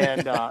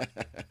 And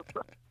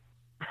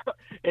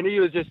And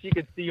he was just, you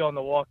could see on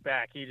the walk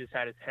back, he just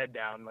had his head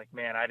down. Like,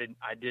 man, I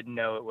didn't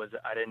know it was a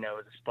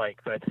spike,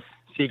 but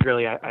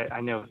secretly I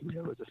know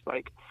it was a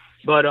spike.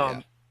 But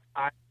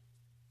I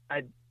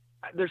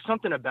there's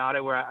something about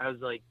it where I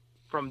was like,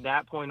 from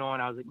that point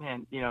on, I was like,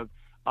 man, you know,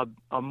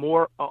 a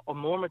more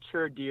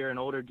mature deer, an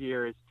older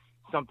deer is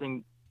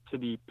something to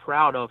be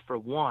proud of, for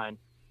one.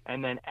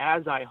 And then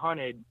as I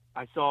hunted,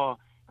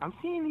 I'm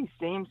seeing these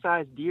same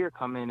size deer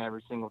come in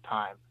every single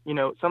time, you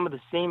know, some of the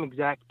same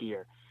exact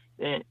deer.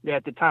 And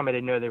at the time I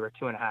didn't know they were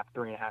 2.5,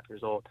 3.5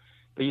 years old,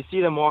 but you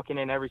see them walking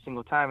in every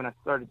single time. And I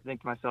started to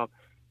think to myself,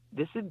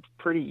 this is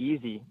pretty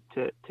easy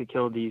to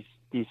kill these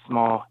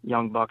small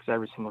young bucks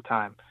every single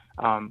time.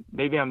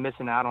 Maybe I'm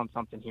missing out on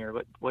something here,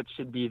 but what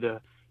should be the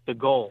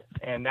goal?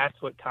 And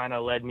that's what kind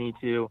of led me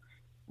to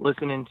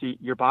listening to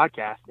your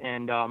podcast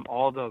and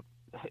all the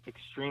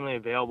extremely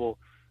available,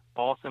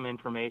 awesome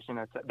information.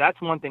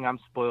 That's one thing I'm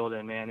spoiled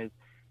in, man, is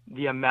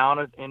the amount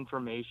of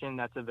information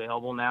that's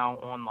available now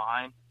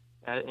online.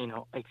 You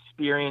know,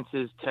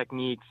 experiences,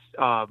 techniques,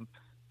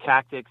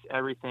 tactics,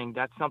 everything.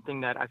 That's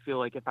something that I feel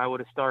like if I would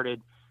have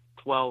started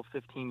 12,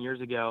 15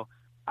 years ago,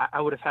 I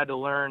would have had to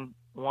learn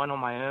one on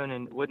my own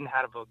and wouldn't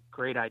have a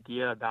great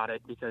idea about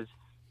it, because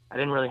I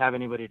didn't really have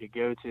anybody to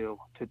go to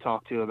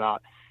talk to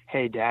about,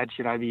 hey, Dad,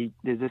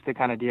 is this the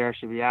kind of deer I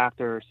should be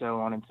after, or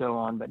so on and so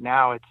on. But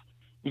now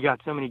you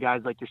got so many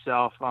guys like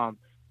yourself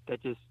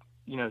that just,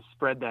 you know,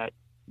 spread that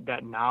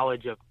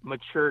knowledge of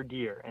mature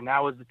deer. And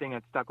that was the thing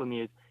that stuck with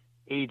me, is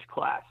age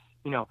class.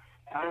 You know,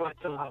 how do I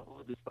tell how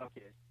old this buck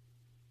is?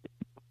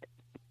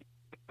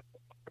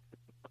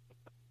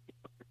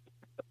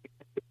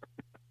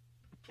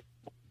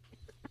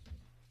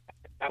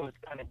 I was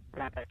kind of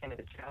got back into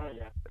the challenge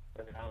aspect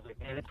of it. I was like,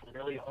 man, it's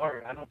really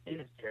hard. I don't see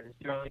this deer. This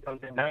deer only comes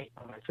at night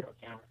on my trail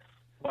camera.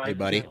 Well, hey,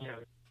 buddy. You know,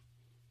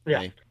 yeah.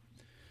 Hey.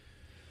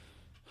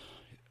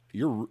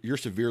 You're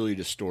severely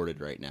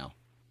distorted right now.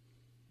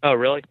 Oh,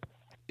 really?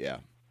 Yeah.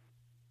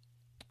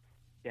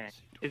 Yeah.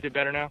 Is it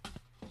better now?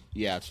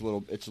 Yeah, it's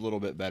a little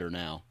bit better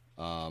now.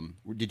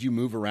 Did you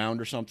move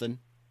around or something?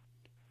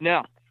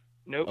 No.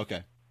 Nope.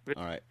 Okay.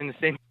 All right. In the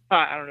same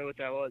spot. I don't know what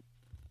that was.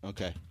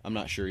 Okay. I'm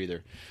not sure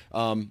either.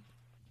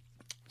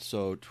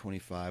 So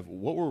 25.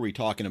 What were we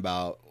talking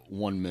about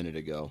 1 minute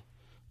ago?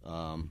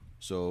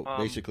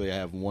 Basically I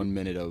have 1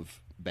 minute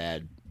of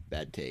bad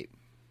tape.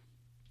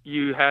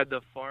 You had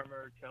the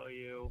farmer tell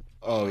you.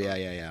 Oh,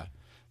 yeah.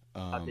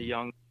 The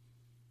young,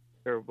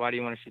 or why do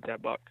you want to shoot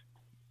that buck?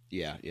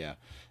 Yeah.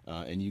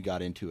 And you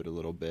got into it a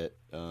little bit.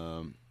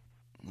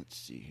 Let's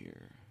see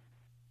here.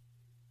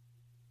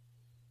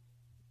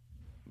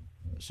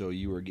 So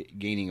you were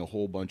gaining a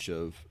whole bunch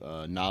of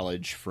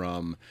knowledge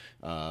from,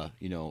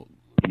 you know,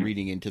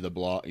 reading into the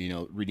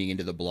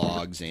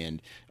blogs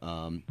and,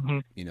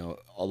 you know,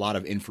 a lot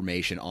of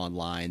information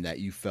online that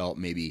you felt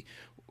maybe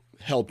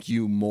helped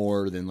you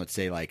more than, let's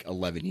say, like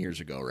 11 years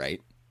ago,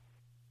 right?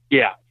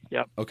 Yeah.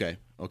 Yep. Okay.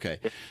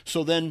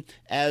 So then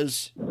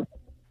as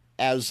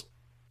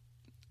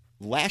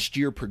last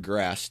year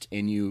progressed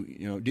and you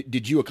know,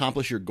 did you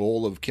accomplish your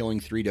goal of killing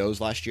 3 does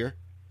last year?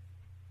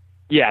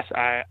 Yes,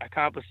 I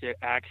accomplished it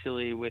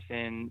actually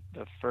within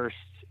the first,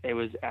 it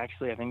was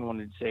actually, I think I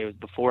wanted to say it was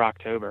before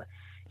October.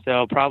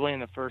 So probably in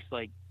the first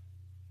like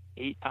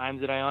 8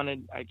 times that I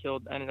hunted, I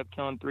ended up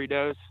killing 3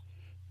 does.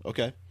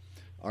 Okay.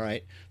 All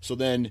right. So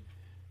then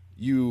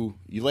you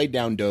laid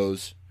down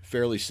does,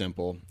 fairly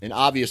simple. And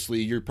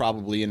obviously you're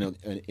probably in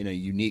a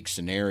unique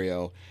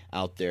scenario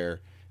out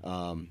there.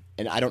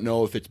 And I don't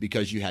know if it's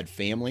because you had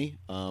family.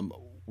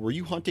 Were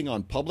you hunting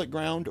on public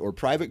ground or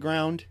private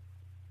ground?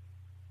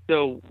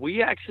 So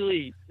we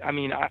actually,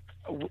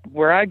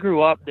 where I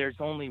grew up, there's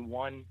only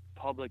one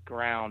public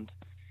ground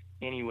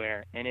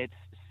anywhere, and it's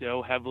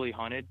so heavily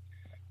hunted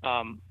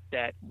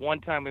that one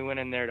time we went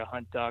in there to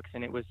hunt ducks,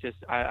 and it was just,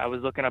 I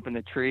was looking up in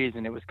the trees,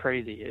 and it was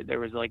crazy. There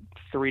was like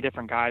 3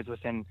 different guys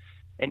within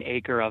an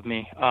acre of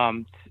me.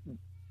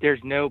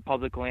 There's no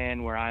public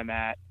land where I'm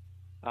at,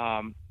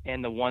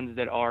 and the ones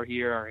that are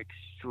here are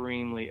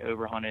extremely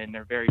overhunted, and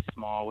they're very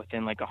small,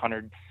 within like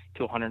 100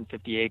 to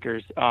 150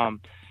 acres.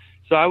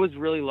 So I was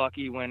really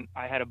lucky when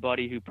I had a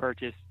buddy who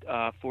purchased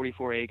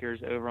 44 acres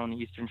over on the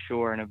Eastern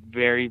Shore in a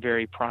very,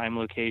 very prime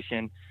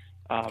location.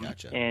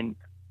 Gotcha. And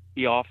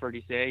he offered,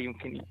 he said, hey,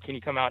 can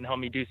you come out and help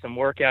me do some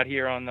work out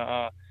here on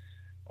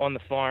the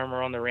farm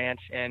or on the ranch?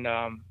 And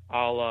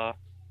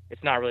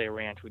it's not really a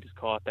ranch, we just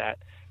call it that.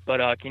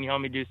 But can you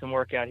help me do some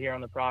work out here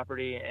on the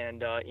property?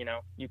 And, you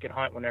know, you can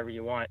hunt whenever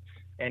you want.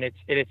 And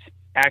it's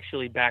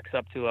actually backs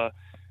up to a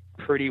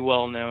pretty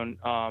well-known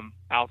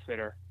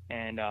outfitter,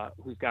 and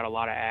who's got a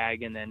lot of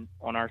ag. And then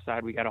on our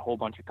side, we got a whole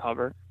bunch of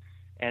cover.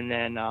 And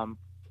then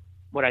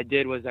what I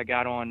did was I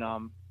got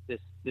on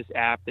this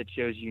app that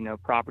shows, you know,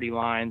 property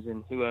lines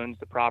and who owns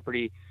the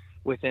property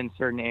within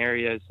certain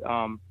areas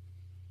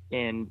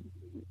in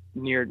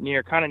near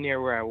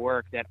where I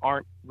work that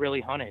aren't really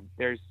hunted.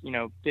 There's, you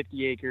know,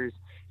 50 acres,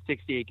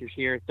 60 acres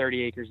here,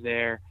 30 acres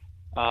there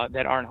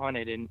that aren't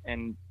hunted.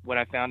 And what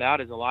I found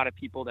out is a lot of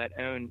people that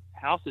own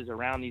houses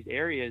around these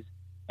areas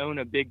own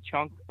a big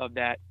chunk of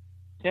that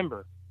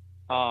timber.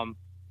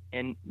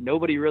 and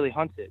nobody really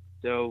hunts it.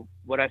 So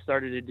what I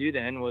started to do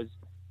then was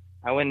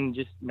I went and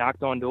just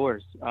knocked on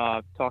doors,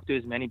 talked to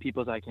as many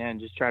people as I can,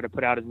 just try to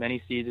put out as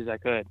many seeds as I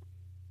could.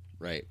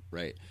 Right.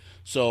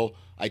 So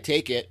I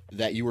take it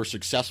that you were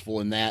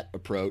successful in that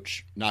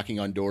approach, knocking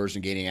on doors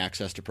and gaining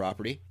access to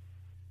property.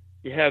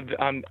 Yeah,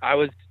 I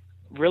was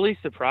really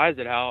surprised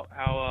at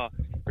how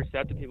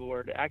receptive people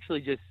were to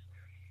actually just,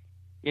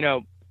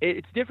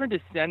 it's different to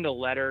send a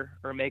letter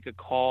or make a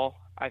call.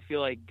 I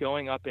feel like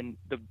going up and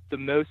the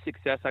most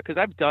success, because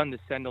I've done the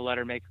send a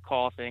letter, make a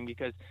call thing,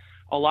 because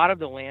a lot of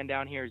the land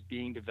down here is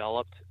being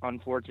developed.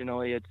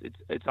 Unfortunately,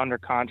 it's under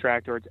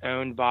contract or it's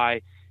owned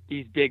by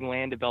these big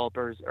land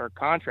developers or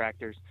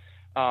contractors.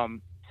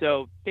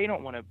 So they're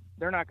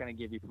not going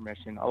to give you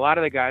permission. A lot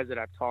of the guys that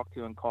I've talked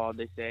to and called,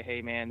 they say,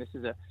 hey man, this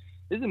is a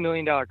 $1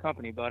 million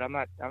company, but I'm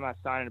not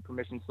signing a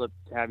permission slip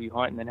to have you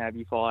hunt and then have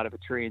you fall out of a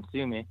tree and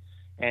sue me.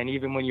 And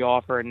even when you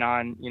offer a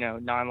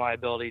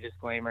non-liability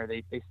disclaimer,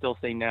 they still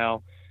say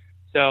no.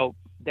 So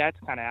that's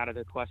kind of out of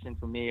the question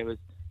for me. It was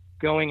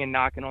going and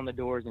knocking on the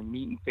doors and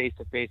meeting face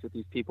to face with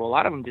these people. A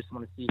lot of them just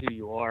want to see who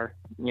you are.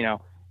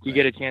 You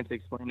get a chance to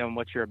explain to them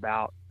what you're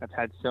about. I've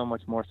had so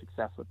much more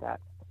success with that.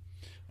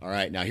 All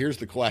right. Now here's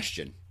the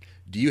question.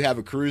 Do you have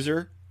a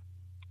cruiser?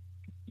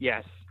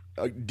 Yes.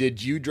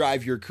 Did you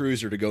drive your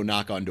cruiser to go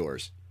knock on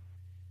doors?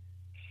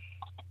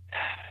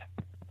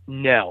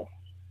 No.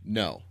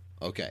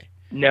 Okay.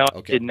 No,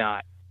 okay. Did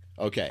not.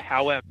 Okay.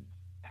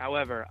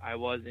 However, I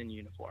was in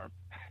uniform.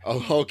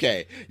 Oh,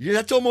 okay.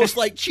 That's almost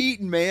like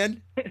cheating,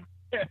 man.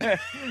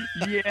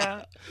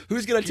 Yeah.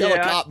 Who's going to tell a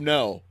cop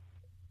no?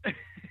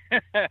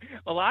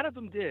 A lot of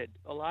them did.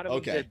 A lot of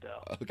them did,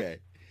 though. Okay.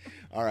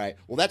 All right.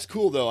 Well, that's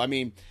cool, though. I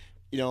mean,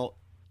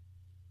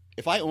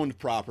 if I owned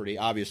property,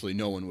 obviously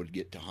no one would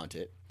get to hunt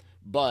it.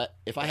 But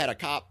if I had a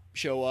cop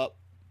show up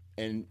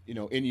and,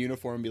 in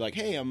uniform and be like,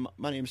 hey,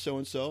 my name's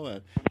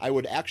so-and-so, I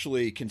would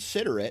actually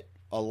consider it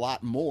a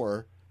lot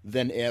more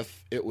than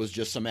if it was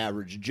just some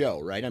average Joe,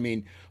 right? I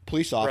mean,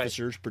 police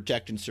officers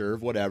protect and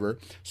serve, whatever.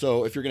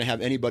 So if you're going to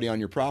have anybody on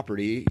your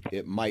property,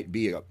 it might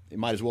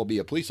as well be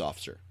a police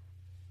officer.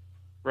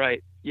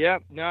 Right. Yeah.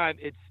 No,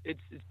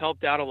 it's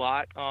helped out a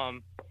lot.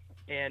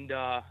 And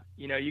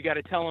you got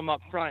to tell them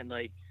up front,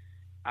 like,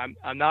 I'm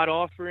not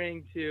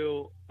offering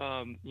to,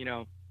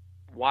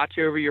 watch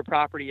over your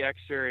property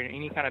extra and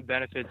any kind of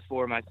benefits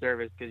for my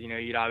service, because,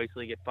 you'd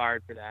obviously get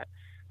fired for that.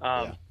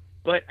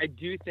 But I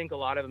do think a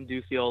lot of them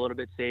do feel a little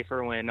bit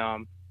safer when,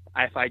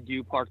 if I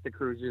do park the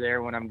cruiser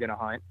there when I'm going to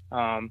hunt,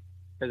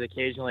 because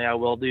occasionally I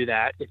will do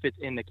that if it's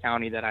in the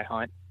county that I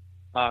hunt,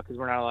 because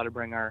we're not allowed to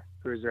bring our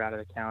cruiser out of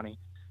the county.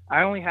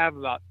 I only have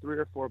about 3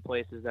 or 4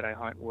 places that I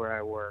hunt where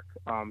I work,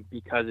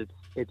 because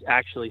it's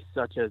actually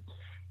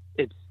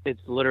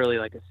it's literally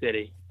like a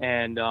city.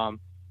 And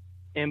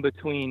in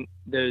between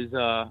those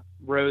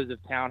rows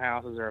of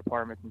townhouses or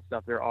apartments and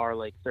stuff, there are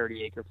like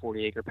 30-acre,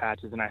 40-acre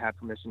patches, and I have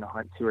permission to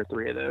hunt 2 or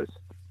 3 of those.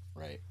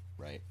 Right.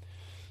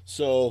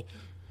 So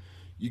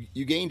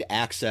you gained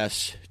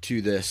access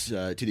to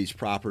these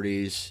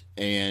properties,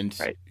 and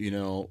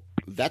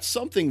that's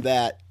something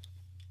that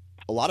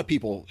a lot of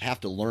people have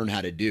to learn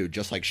how to do,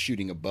 just like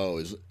shooting a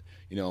bow.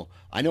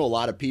 I know a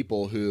lot of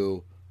people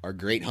who are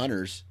great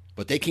hunters,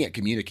 but they can't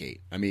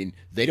communicate. I mean,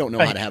 they don't know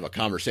how to have a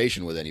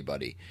conversation with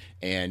anybody.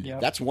 And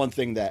that's one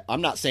thing that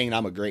I'm not saying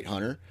I'm a great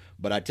hunter,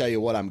 but I tell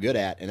you what I'm good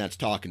at, and that's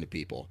talking to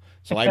people.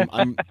 So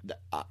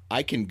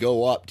I can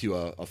go up to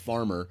a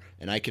farmer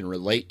and I can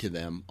relate to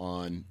them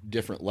on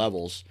different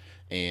levels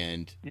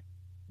and,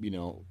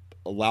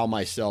 allow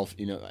myself,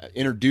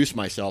 introduce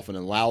myself and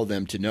allow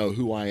them to know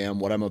who I am,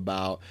 what I'm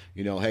about.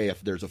 Hey,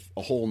 if there's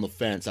a hole in the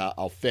fence,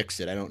 I'll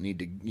fix it. I don't need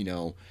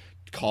to,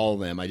 call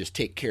them. I just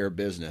take care of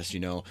business.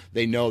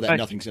 They know that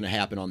nothing's going to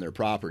happen on their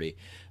property.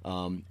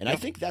 And I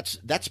think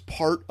that's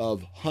part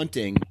of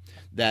hunting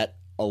that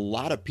a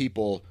lot of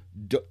people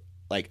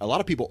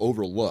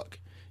overlook.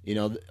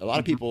 A lot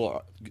of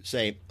people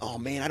say, oh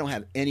man, I don't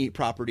have any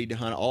property to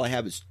hunt. All I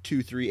have is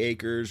 2-3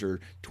 acres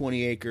or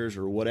 20 acres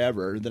or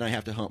whatever. Then I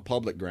have to hunt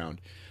public ground.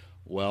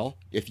 Well,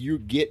 if you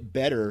get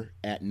better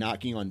at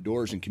knocking on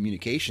doors and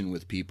communication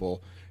with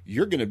people,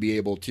 you're going to be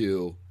able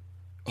to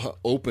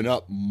open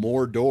up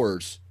more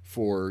doors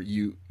for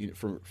you,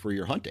 for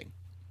your hunting.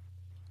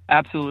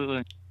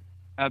 Absolutely.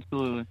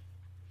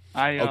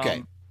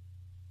 Okay.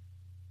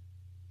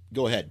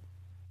 Go ahead.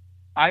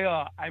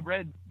 I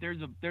read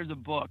there's a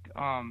book,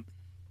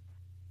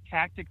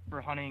 Tactics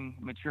for Hunting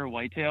Mature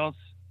Whitetails.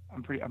 I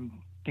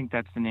think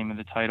that's the name of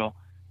the title.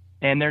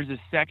 And there's a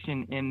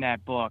section in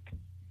that book,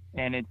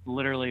 and it's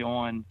literally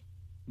on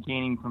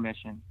gaining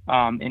permission.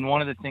 And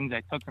one of the things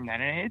I took from that,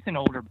 and it's an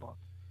older book,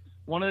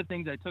 one of the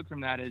things I took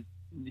from that is,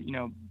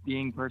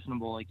 being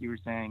personable, like you were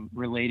saying,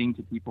 relating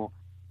to people,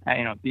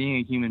 being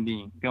a human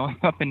being, going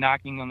up and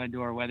knocking on the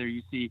door, whether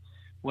you see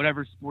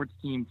whatever sports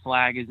team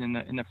flag is in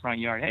the front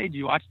yard. Hey, did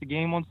you watch the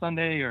game on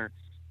Sunday? Or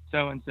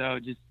so-and-so,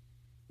 just,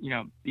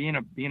 being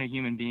a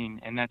human being.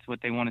 And that's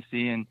what they want to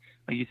see. And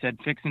like you said,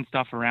 fixing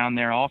stuff around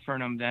there, offering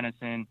them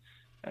venison,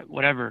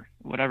 whatever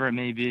it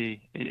may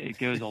be, it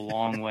goes a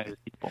long way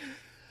with people.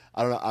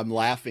 I don't know. I'm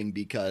laughing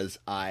because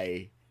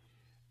I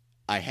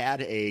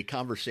had a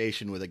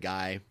conversation with a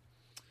guy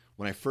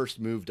when I first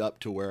moved up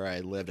to where I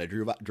lived. I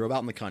drove out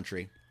in the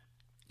country,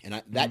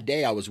 and that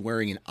day I was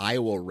wearing an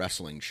Iowa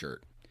wrestling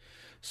shirt.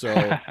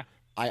 So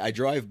I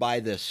drive by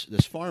this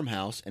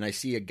farmhouse, and I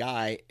see a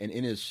guy, and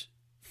in his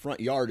front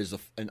yard is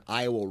an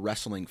Iowa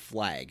wrestling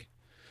flag,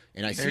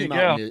 and I see him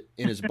out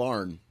in his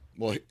barn.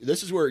 Well,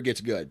 this is where it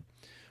gets good.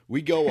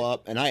 We go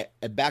up, and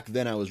back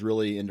then I was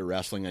really into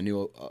wrestling. I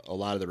knew a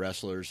lot of the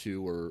wrestlers who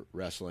were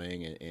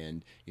wrestling,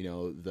 and you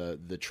know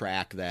the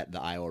track that the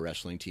Iowa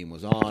wrestling team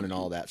was on, and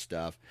all that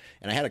stuff.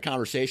 And I had a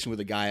conversation with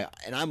a guy,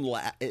 and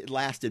it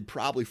lasted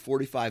probably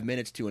 45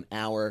 minutes to an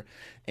hour.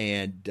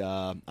 And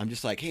I'm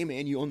just like, "Hey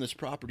man, you own this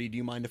property? Do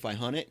you mind if I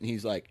hunt it?" And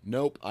he's like,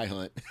 "Nope, I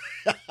hunt."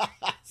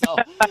 So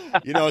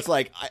it's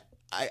like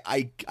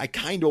I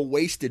kind of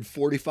wasted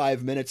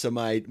 45 minutes of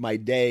my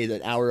day,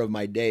 that hour of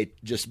my day,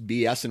 just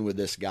BSing with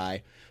this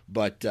guy.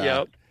 But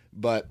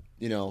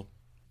you'll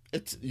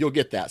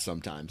get that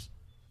sometimes.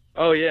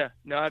 Oh yeah,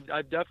 no,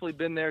 I've definitely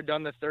been there,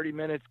 done the 30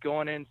 minutes,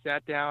 going in,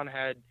 sat down,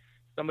 had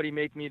somebody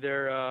make me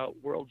their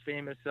world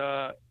famous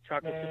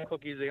chocolate chip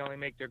cookies they only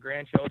make their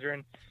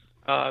grandchildren.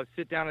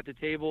 Sit down at the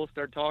table,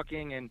 start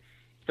talking, and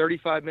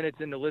 35 minutes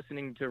into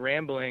listening to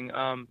rambling,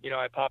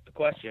 I popped the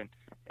question.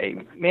 Hey,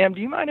 ma'am,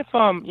 do you mind if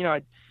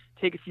I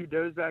take a few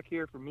does back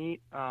here for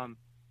meat?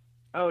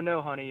 Oh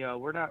no, honey,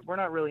 we're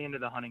not really into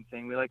the hunting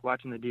thing. We like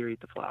watching the deer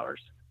eat the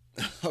flowers.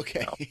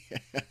 Okay.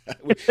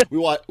 we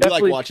like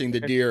watching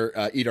the deer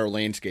eat our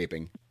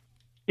landscaping.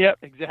 Yep,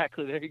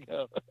 exactly. There you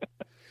go.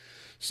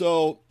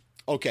 So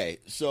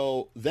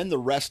then the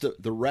rest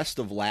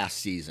of last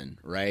season,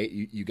 right?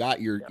 You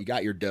got your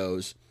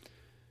does.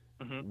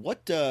 Mm-hmm.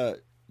 What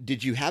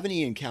did you have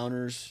any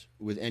encounters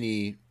with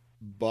any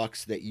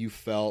bucks that you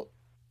felt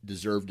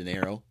deserved an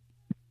arrow?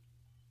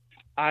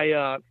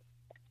 I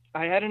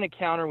had an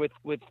encounter with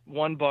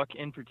one buck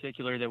in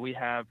particular that we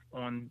have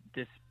on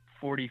this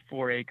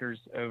 44 acres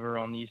over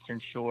on the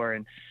Eastern Shore,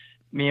 and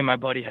me and my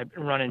buddy had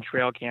been running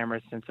trail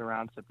cameras since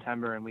around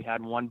September, and we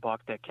had one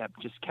buck that kept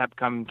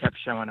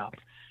showing up.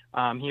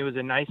 He was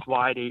a nice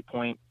wide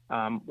 8-point.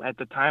 At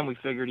the time, we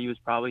figured he was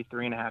probably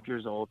 3.5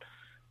 years old,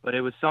 but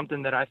it was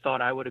something that I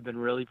thought I would have been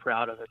really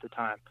proud of at the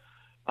time.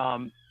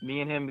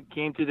 Me and him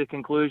came to the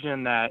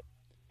conclusion that,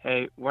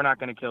 hey, we're not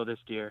going to kill this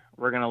deer.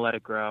 We're going to let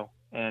it grow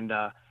and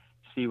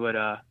see what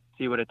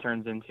it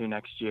turns into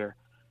next year.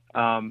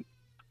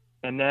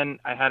 And then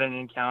I had an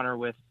encounter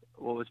with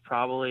what was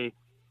probably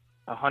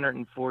a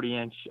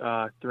 140-inch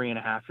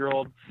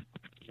 3.5-year-old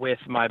with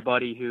my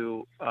buddy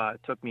who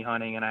took me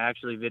hunting, and I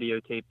actually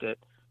videotaped it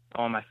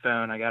on my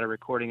phone. I got a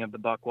recording of the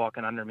buck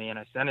walking under me, and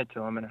I sent it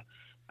to him, and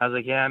I was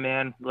like, yeah,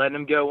 man, letting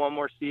him go one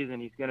more season.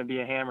 He's going to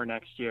be a hammer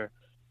next year.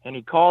 And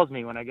he calls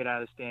me when I get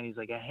out of the stand. He's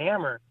like, a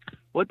hammer?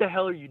 What the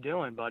hell are you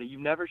doing, buddy?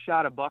 You've never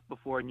shot a buck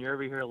before, and you're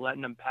over here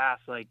letting them pass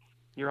like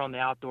you're on the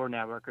Outdoor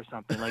Network or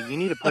something. Like, you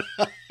need to put –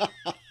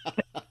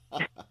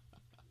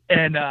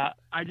 And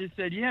I just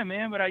said, yeah,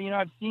 man, but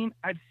I've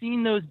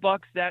seen those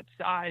bucks that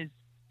size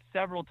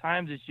several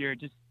times this year.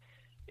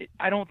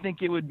 I don't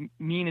think it would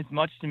mean as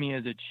much to me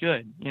as it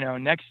should.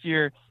 Next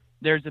year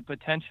there's a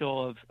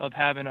potential of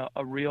having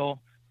a real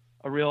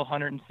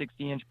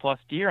 160-inch plus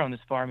deer on this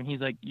farm. And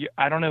he's like,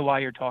 I don't know why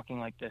you're talking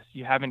like this.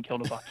 You haven't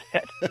killed a buck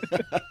yet.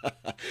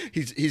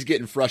 He's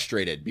getting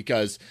frustrated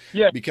because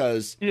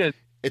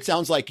it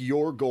sounds like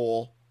your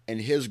goal and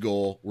his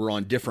goal were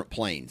on different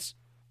planes.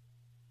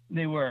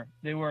 They were.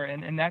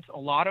 And that's a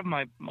lot of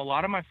my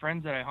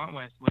friends that I hunt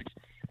with, which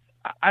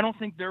I don't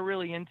think they're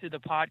really into the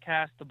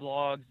podcast, the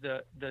blogs,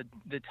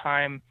 the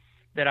time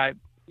that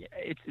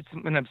it's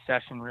an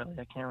obsession, really.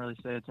 I can't really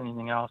say it's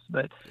anything else,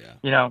 but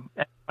when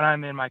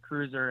I'm in my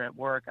cruiser at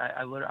work,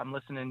 I'm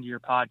listening to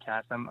your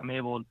podcast.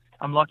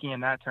 I'm lucky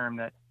in that term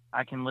that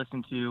I can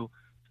listen to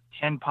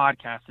 10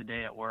 podcasts a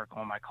day at work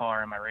on my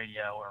car and my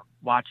radio, or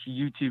watch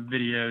YouTube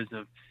videos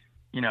of,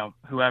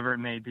 whoever it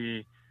may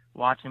be,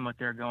 watching what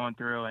they're going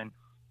through. And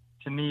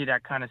to me,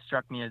 that kind of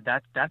struck me as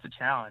that's a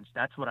challenge.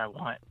 That's what I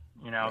want,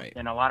 right.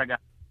 And a lot of guys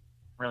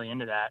are really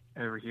into that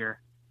over here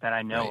that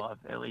I know of,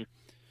 at least.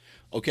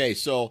 Okay,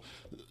 so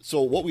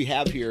what we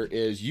have here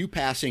is you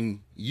passing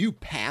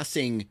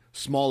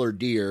smaller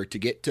deer to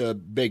get to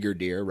bigger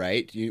deer,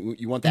 right?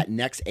 You want that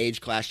next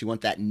age class, you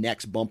want that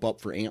next bump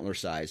up for antler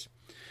size.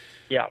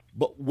 Yeah.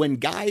 But when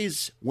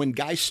guys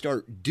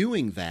start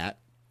doing that,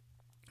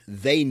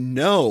 they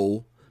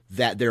know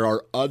that there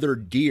are other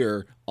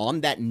deer on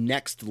that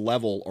next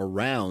level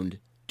around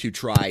to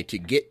try to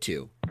get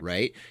to,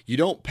 right? You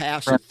don't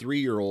pass a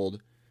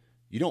 3-year-old.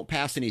 You don't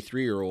pass any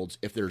 3-year-olds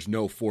if there's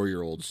no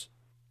 4-year-olds.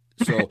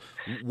 So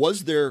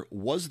was there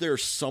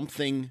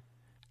something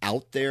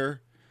out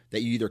there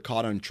that you either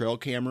caught on trail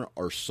camera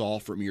or saw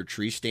from your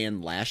tree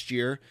stand last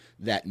year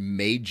that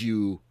made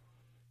you,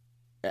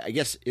 I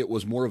guess it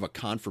was more of a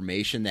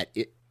confirmation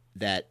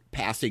that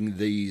passing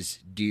these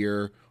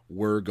deer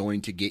were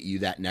going to get you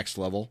that next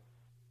level?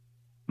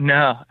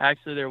 No,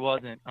 actually there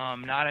wasn't.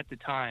 Not at the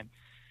time.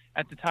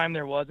 at the time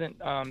there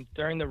wasn't.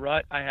 During the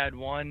rut, I had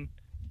one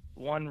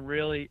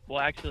really, well,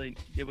 actually,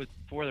 it was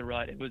before the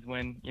rut. It was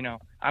when,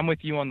 I'm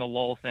with you on the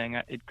lull thing.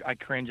 I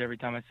cringe every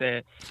time I say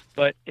it,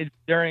 but it's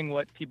during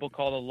what people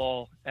call the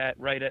lull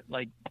right at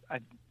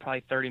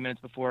probably 30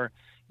 minutes before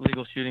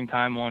legal shooting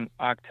time on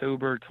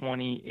October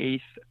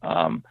 28th.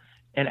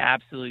 An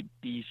absolute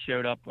beast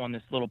showed up on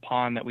this little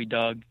pond that we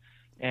dug.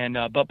 And,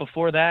 but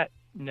before that,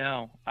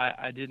 no,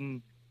 I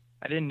didn't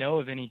know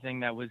of anything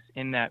that was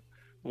in that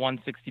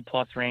 160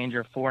 plus range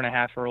or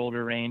 4.5 or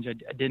older range. I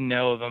didn't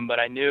know of them, but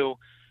I knew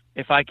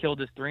if I killed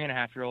this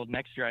 3.5-year-old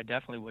next year, I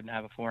definitely wouldn't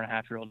have a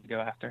 4.5-year-old to go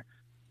after.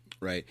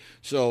 Right.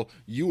 So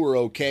you were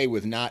okay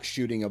with not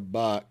shooting a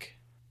buck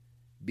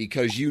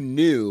because you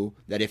knew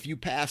that if you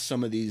passed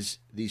some of these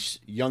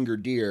younger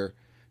deer,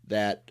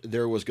 that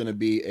there was going to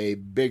be a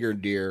bigger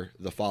deer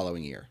the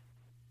following year.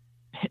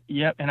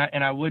 Yep. And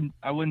I wouldn't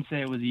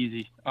say it was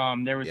easy.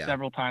 There were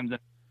several times that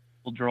I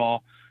will draw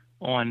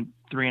on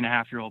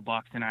 3.5-year-old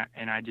bucks, and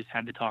I just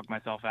had to talk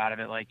myself out of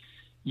it. Like,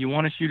 you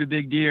want to shoot a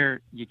big deer,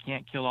 you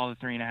can't kill all the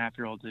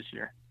 3.5-year-olds this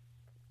year.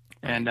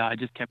 And I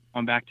just kept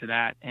going back to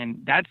that.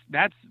 And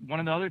that's one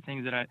of the other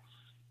things that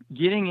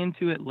getting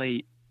into it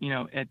late,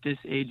 at this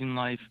age in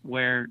life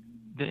where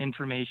the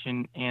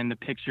information and the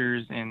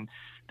pictures and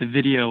the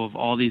video of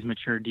all these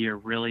mature deer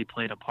really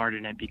played a part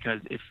in it.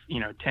 Because if,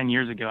 10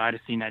 years ago I'd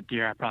have seen that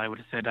deer, I probably would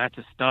have said, that's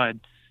a stud,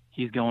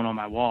 he's going on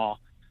my wall.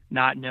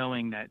 Not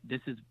knowing that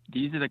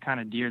these are the kind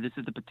of deer, this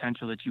is the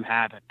potential that you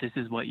have. If this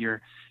is what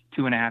your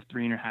 2.5,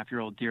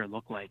 3.5-year-old deer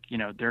look like,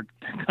 they're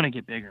going to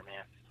get bigger,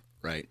 man.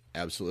 Right.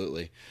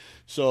 Absolutely.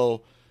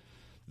 So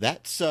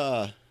that's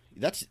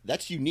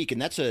unique.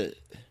 And that's a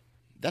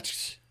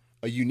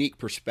unique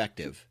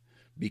perspective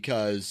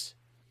because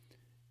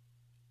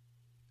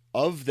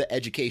of the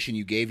education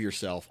you gave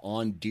yourself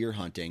on deer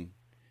hunting.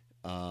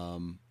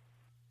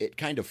 It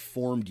kind of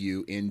formed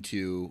you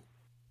into,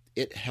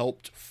 it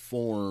helped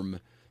form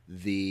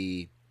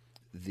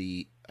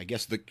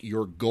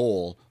your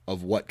goal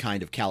of what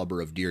kind of caliber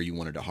of deer you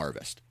wanted to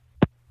harvest.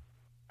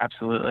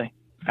 Absolutely.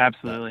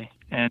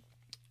 And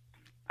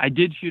I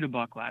did shoot a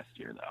buck last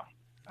year, though.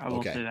 I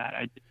will say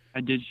that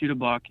I did shoot a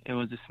buck. It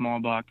was a small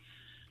buck.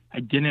 I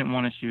didn't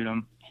want to shoot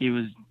him. He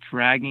was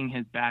dragging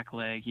his back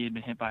leg. He had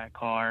been hit by a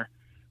car.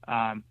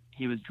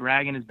 He was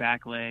dragging his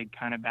back leg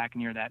kind of back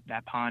near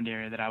that pond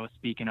area that I was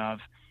speaking of.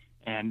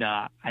 And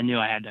I knew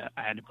I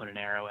had to put an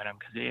arrow in him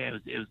because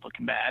it was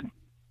looking bad.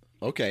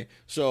 Okay,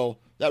 so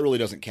that really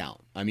doesn't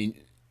count. I mean,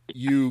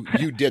 you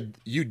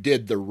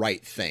did the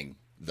right thing,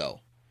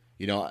 though.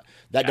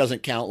 That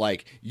doesn't count.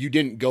 Like, you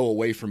didn't go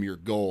away from your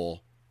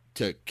goal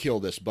to kill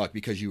this buck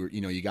because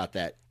you got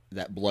that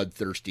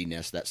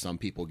bloodthirstiness that some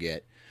people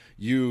get.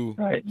 You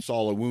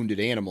saw a wounded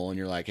animal and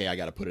you're like, hey, I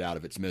got to put it out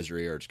of its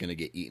misery or it's going to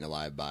get eaten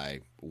alive by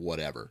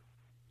whatever.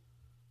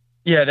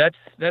 Yeah,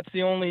 that's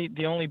the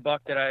only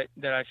buck that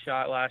I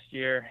shot last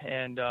year,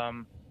 and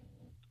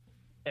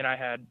I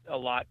had a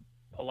lot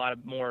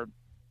of more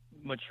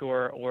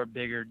mature or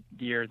bigger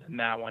deer than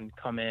that one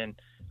come in.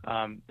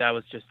 That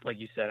was just like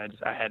you said.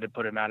 I had to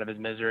put him out of his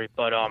misery.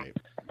 But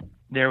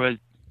there was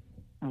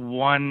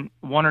one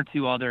or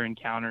two other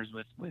encounters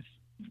with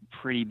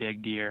pretty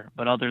big deer.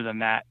 But other than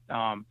that,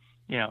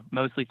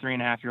 mostly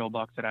 3.5-year-old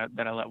bucks that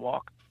I let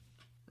walk.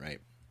 Right.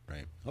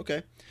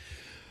 Okay.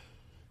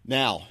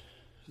 Now,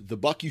 the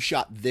buck you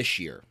shot this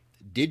year,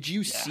 did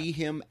you see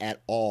him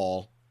at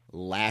all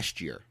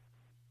last year?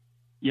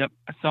 Yep,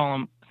 I saw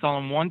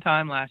him one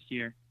time last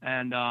year,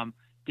 and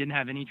didn't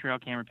have any trail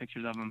camera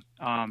pictures of him.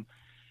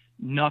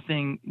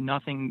 Nothing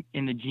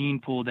in the gene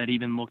pool that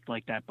even looked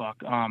like that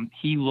buck.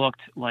 He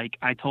looked like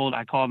I called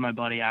my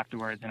buddy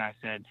afterwards, and I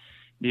said,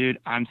 dude,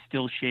 I'm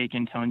still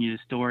shaking telling you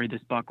the story.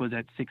 This buck was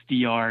at 60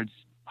 yards,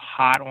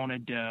 hot on a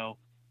doe,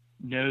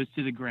 nose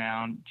to the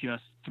ground,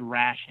 just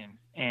thrashing.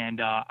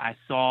 And I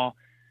saw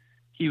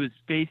he was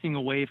facing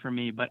away from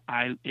me, but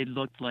it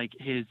looked like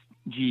his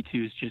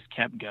G2s just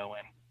kept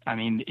going. I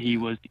mean, he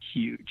was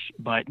huge,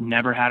 but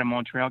never had him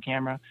on trail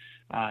camera.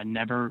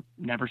 Never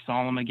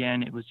saw him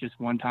again. It was just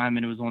one time,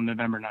 and it was on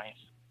November 9th.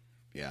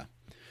 Yeah.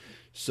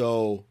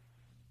 So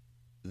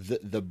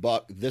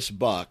this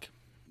buck,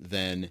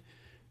 then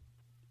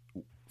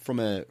from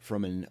a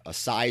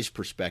size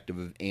perspective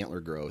of antler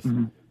growth,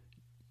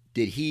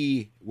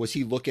 was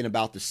he looking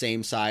about the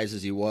same size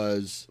as he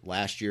was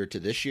last year to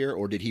this year,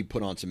 or did he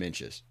put on some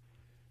inches?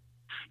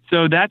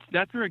 So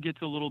that's where it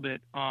gets a little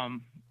bit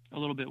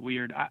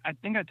weird. I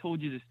think I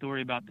told you the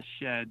story about the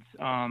sheds. Do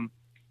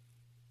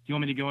you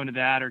want me to go into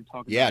that or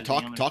talk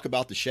about talk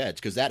about the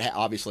sheds, because that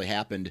obviously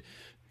happened.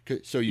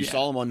 So you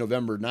saw him on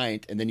November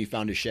 9th, and then you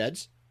found his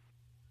sheds?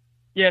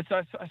 Yeah, so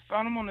I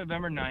found him on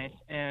November 9th,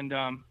 and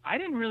I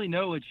didn't really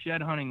know what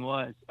shed hunting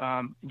was.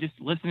 Just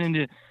listening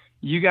to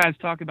you guys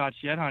talk about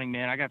shed hunting,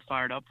 man, I got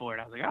fired up for it.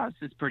 I was like, oh,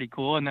 this is pretty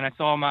cool. And then I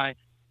saw my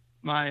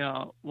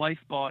wife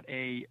bought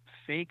a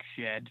fake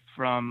shed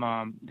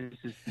from, this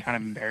is kind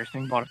of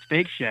embarrassing, bought a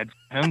fake shed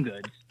from Home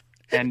Goods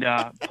and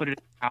put it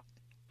out.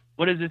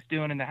 What is this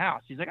doing in the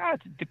house? She's like, oh,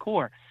 it's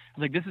decor.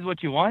 was like, this is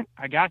what you want?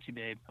 I got you,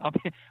 babe.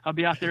 I'll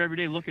be out there every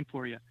day looking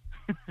for you.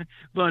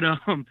 But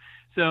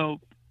so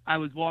I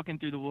was walking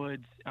through the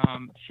woods,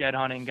 shed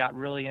hunting, got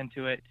really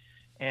into it.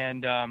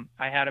 And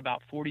I had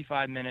about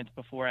 45 minutes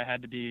before I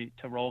had to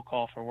roll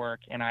call for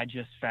work. And I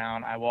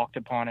walked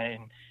upon it,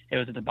 and it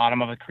was at the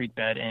bottom of a creek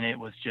bed, and it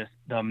was just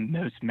the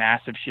most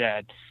massive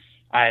shed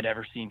I had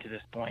ever seen to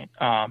this point.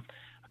 I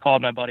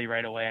called my buddy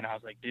right away, and I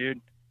was like,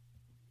 dude,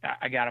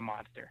 I got a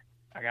monster.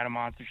 I got a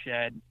monster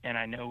shed, and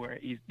I know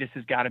this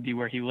has got to be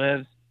where he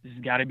lives. This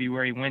has got to be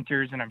where he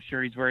winters, and I'm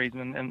sure he's where he's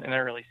in the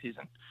early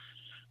season.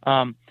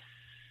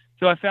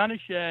 So I found a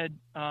shed.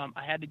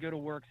 I had to go to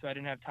work, so I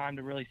didn't have time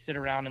to really sit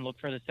around and look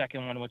for the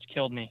second one, which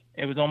killed me.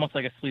 It was almost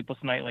like a sleepless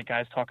night, like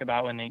guys talk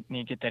about when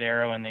they get that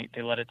arrow and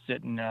they let it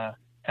sit and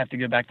have to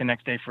go back the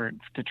next day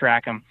to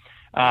track them.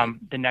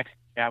 The next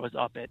day I was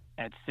up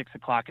at 6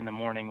 o'clock in the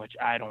morning, which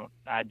I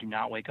do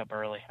not wake up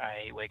early.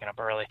 I hate waking up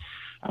early.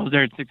 I was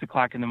there at 6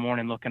 o'clock in the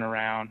morning looking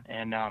around,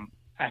 and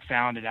I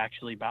found it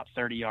actually about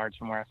 30 yards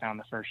from where I found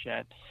the first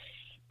shed.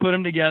 Put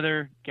them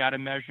together, got a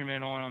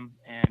measurement on them,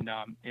 and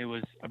it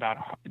was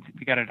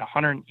we got it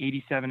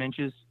 187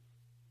 inches,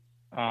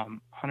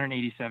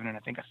 187 and I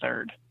think a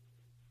third.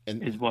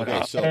 And is what?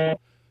 Okay,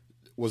 so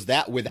was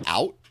that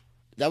without?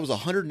 That was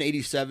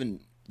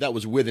 187. That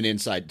was with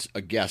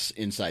a guess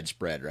inside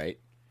spread, right?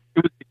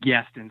 It was a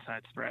guessed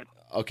inside spread.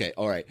 Okay,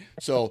 all right.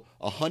 So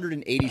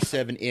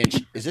 187 inch.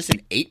 Is this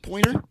an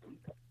 8-pointer?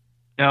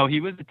 No,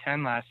 he was a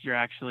 10 last year.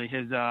 Actually,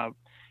 his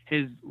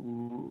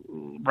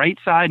right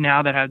side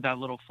now that has that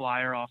little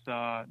flyer off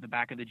the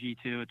back of the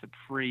G2. It's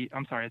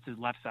his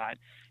left side.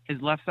 His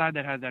left side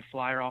that has that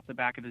flyer off the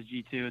back of his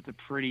G2. It's a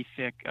pretty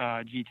thick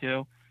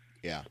G2.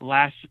 Yeah.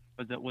 Last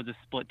year was a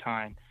split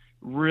tine,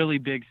 really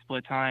big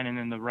split tine, and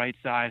then the right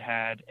side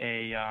had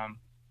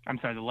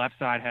the left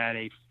side had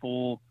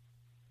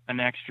an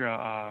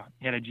extra.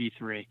 He had a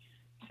G3.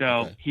 So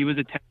okay. He was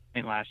a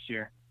 10 last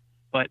year,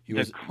 but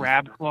the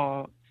crab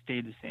claw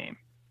stayed the same.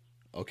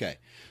 Okay.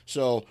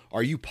 So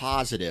are you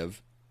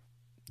positive,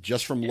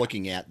 just from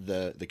looking at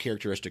the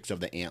characteristics of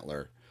the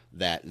antler,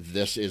 that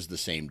this is the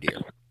same deer?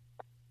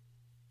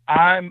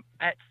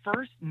 At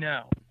first,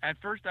 no. At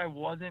first, I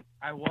wasn't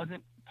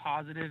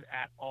positive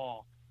at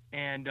all.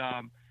 And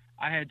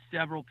I had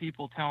several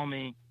people tell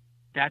me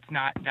that's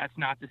not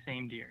the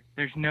same deer.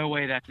 There's no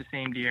way that's the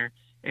same deer.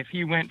 If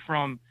he went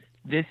from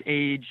this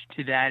age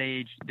to that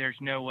age, there's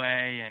no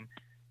way. And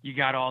you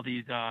got all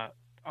these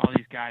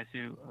guys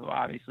who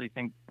obviously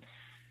think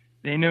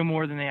they know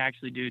more than they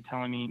actually do,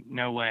 telling me,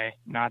 no way,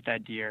 not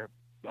that deer.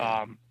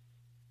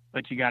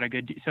 But you got a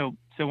good so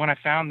when I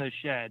found the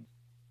shed,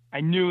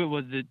 I knew it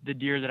was the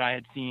deer that I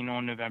had seen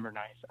on November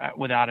 9th,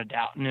 without a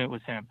doubt. Knew it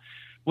was him,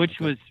 which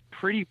was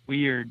pretty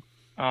weird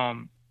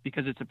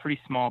because it's a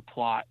pretty small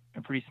plot,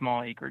 a pretty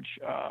small acreage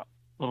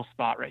little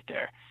spot right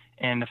there.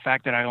 And the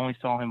fact that I only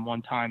saw him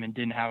one time and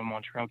didn't have him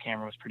on trail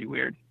camera was pretty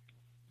weird.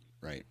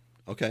 Right.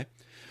 Okay.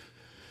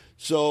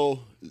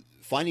 So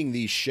finding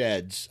these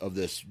sheds of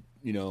this,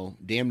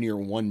 damn near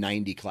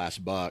 190 class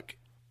buck.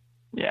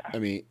 Yeah. I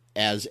mean,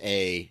 as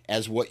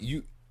what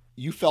you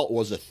felt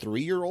was a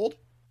 3-year-old?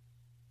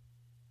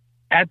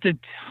 At the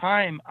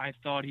time I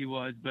thought he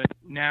was, but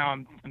now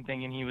I'm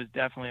thinking he was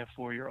definitely a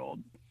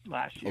 4-year-old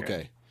last year.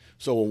 Okay.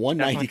 So a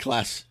 190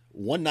 class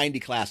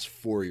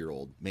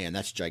 4-year-old. Man,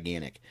 that's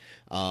gigantic.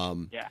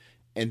 Yeah.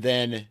 And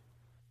then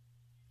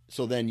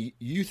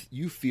you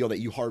feel that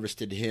you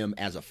harvested him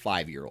as a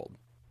 5-year-old.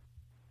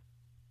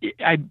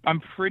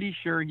 I'm pretty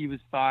sure he was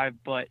 5,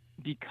 but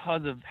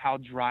because of how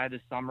dry the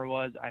summer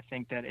was, I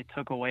think that it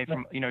took away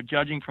from,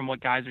 judging from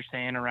what guys are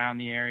saying around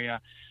the area,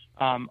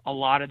 a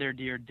lot of their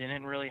deer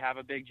didn't really have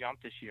a big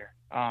jump this year.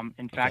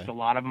 In fact, a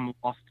lot of them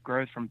lost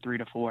growth from 3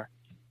 to 4.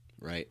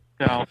 Right.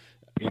 So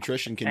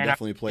nutrition can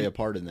definitely play a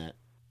part in that.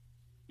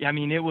 Yeah, I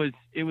mean, it was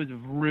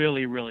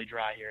really, really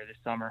dry here this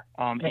summer.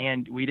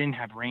 And we didn't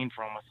have rain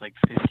for almost like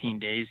 15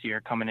 days here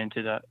coming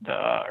into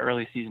the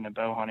early season of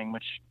bow hunting,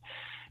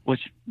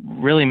 which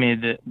really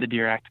made the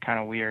deer act kind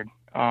of weird.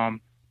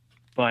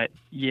 But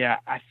yeah,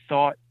 I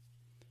thought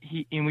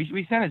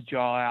we sent his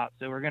jaw out,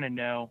 so we're going to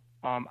know.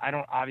 I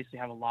don't obviously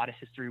have a lot of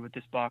history with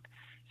this buck,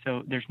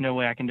 so there's no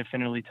way I can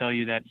definitively tell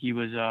you that he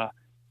was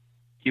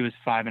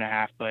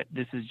 5.5, but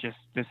this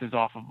is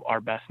off of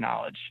our best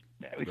knowledge.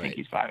 We think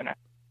he's 5.5.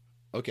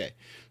 Okay.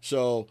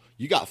 So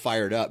you got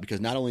fired up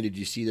because not only did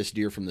you see this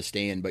deer from the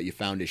stand, but you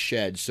found his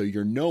shed. So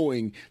you're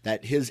knowing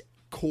that his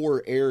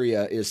core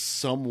area is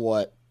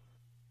somewhat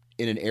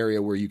in an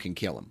area where you can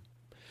kill him.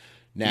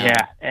 Now,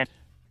 yeah, and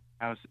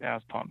I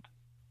was pumped.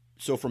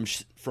 So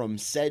from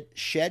said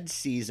shed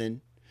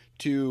season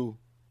to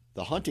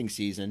the hunting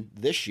season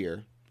this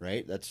year,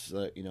 right? That's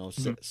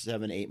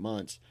 7-8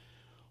 months.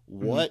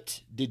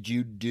 What did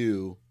you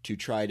do to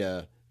try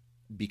to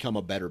become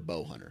a better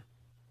bow hunter?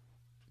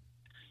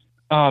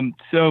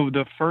 So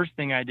the first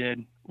thing I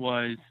did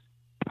was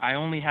I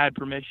only had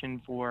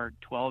permission for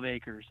 12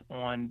 acres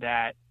on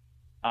that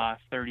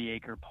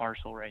 30-acre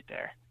parcel right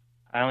there.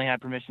 I only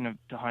had permission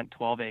to hunt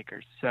 12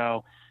 acres.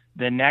 So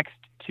the next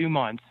 2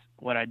 months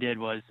what I did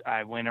was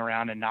I went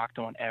around and knocked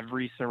on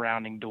every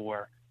surrounding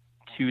door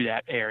to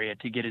that area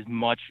to get as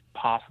much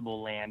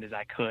possible land as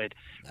I could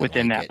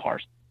within that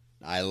parcel.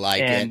 I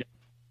like it.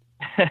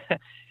 And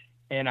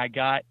and I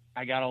got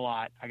a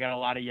lot. I got a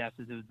lot of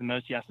yeses. It was the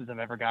most yeses I've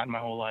ever gotten in my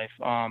whole life.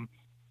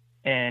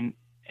 And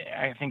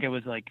I think it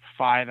was like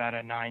 5 out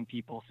of 9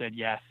 people said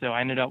yes. So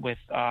I ended up with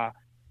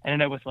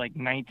like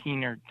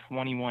 19 or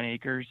 21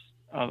 acres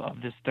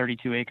of this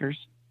 32 acres,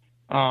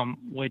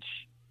 which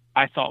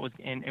I thought was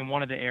in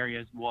one of the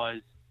areas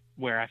was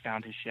where I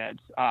found his sheds.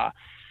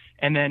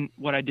 And then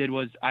what I did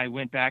was I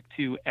went back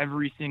to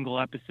every single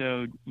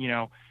episode, you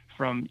know,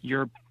 from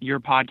your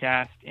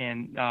podcast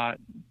and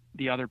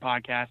the other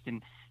podcast,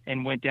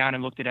 and went down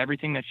and looked at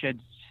everything that said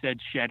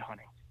shed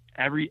hunting.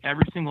 Every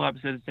single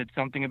episode said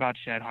something about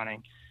shed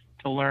hunting,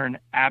 to learn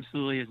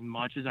absolutely as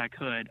much as I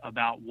could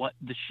about what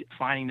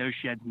finding those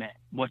sheds meant,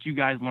 what you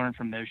guys learned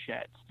from those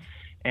sheds.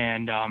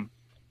 And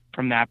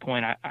from that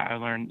point, I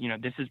learned, you know,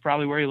 this is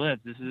probably where he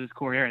lives. This is his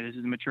core area. This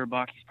is a mature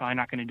buck. He's probably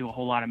not going to do a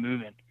whole lot of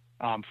moving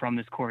from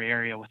this core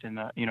area within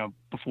the, you know,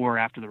 before or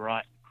after the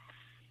rut.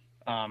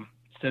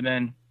 So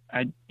then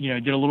I, you know,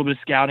 did a little bit of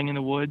scouting in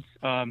the woods,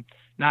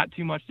 not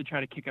too much to try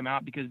to kick him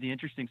out, because the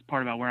interesting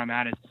part about where I'm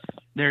at is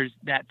there's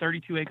that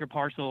 32 acre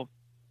parcel,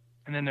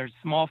 and then there's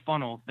small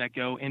funnels that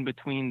go in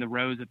between the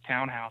rows of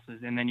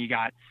townhouses. And then you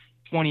got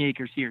 20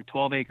 acres here,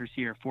 12 acres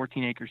here,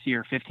 14 acres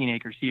here, 15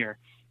 acres here.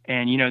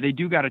 And, you know, they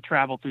do got to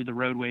travel through the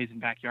roadways and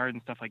backyard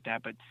and stuff like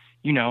that. But,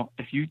 you know,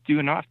 if you do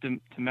enough to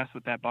mess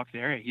with that buck's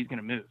area, he's going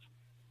to move.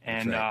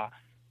 And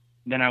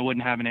then I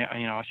wouldn't have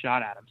a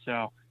shot at him.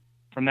 So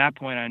from that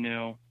point, I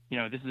knew, you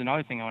know, this is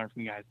another thing I learned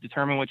from you guys.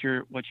 Determine what's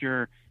your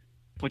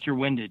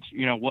windage.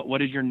 You know,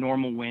 what is your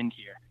normal wind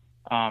here?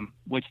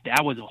 Which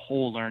that was a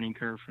whole learning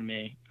curve for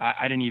me.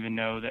 I didn't even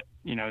know that,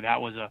 you know,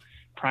 that was a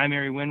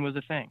primary wind was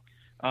a thing.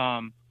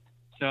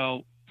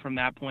 So from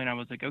that point, I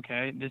was like,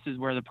 okay, this is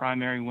where the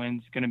primary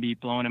wind's going to be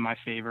blowing in my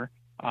favor.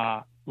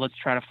 Let's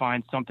try to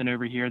find something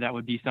over here that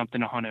would be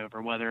something to hunt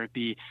over, whether it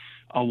be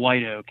a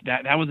white oak.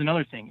 That was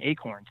another thing,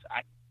 acorns.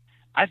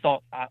 I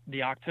thought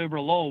the October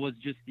lull was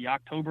just the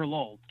October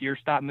lull. Deer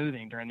stopped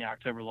moving during the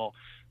October lull.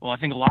 Well, I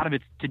think a lot of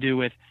it's to do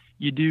with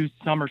you do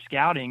summer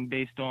scouting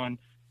based on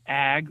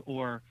ag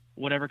or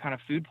whatever kind of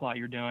food plot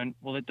you're doing.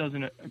 Well, it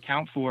doesn't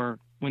account for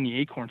when the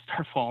acorns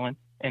start falling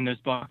and those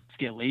bucks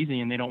get lazy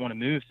and they don't want to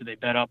move, so they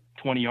bed up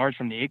 20 yards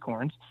from the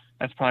acorns.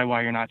 That's probably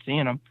why you're not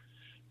seeing them.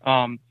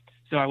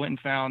 So I went and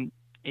found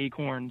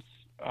acorns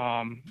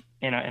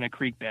in a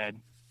creek bed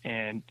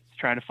and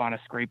tried to find a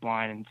scrape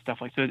line and stuff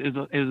like that.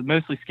 So it was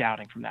mostly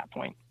scouting from that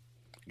point.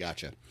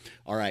 Gotcha.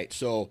 All right.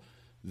 So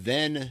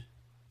then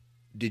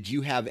did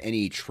you have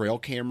any trail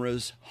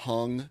cameras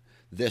hung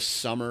this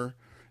summer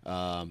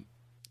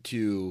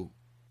to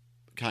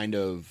kind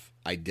of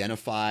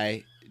identify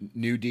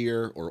new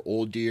deer or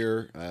old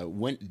deer?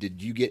 When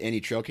did you get any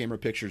trail camera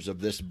pictures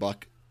of this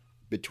buck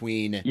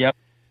between? Yep.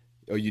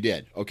 Oh, you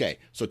did. Okay.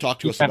 So talk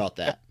to us about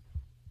that.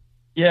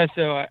 Yeah.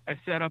 So I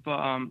set up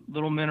a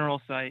little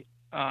mineral site,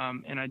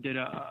 and I did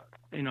a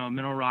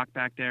mineral rock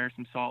back there,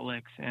 some salt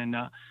licks, and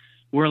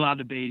we're allowed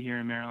to bait here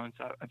in Maryland.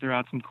 So I threw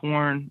out some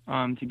corn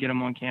to get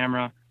them on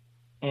camera,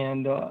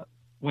 and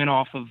went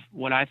off of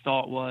what I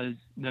thought was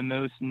the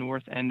most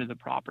north end of the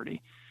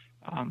property.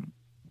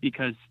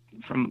 Because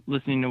from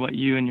listening to what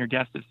you and your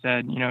guests have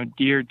said, you know,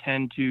 deer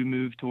tend to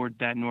move towards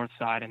that north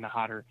side in the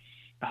hotter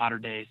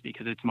days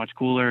because it's much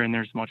cooler and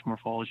there's much more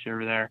foliage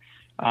over there.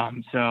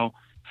 So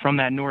from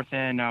that north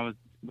end,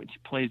 which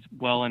plays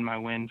well in my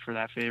wind for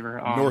that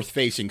favor.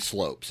 North-facing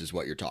slopes is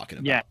what you're talking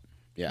about.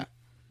 Yeah.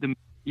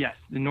 Yes,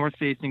 the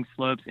north-facing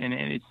slopes, and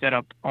it's set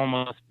up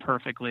almost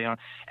perfectly.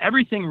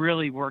 Everything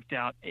really worked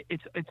out.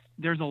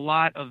 There's a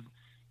lot of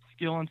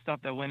skill and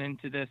stuff that went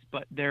into this,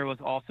 but there was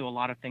also a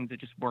lot of things that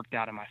just worked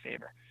out in my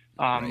favor,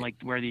 right. Like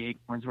where the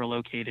acorns were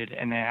located,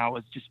 and how it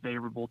was just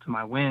favorable to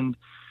my wind,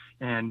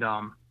 and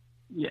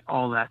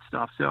all that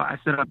stuff. So I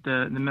set up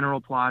the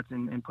mineral plots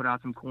and put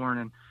out some corn,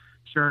 and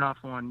sure enough,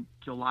 on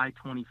July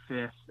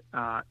 25th,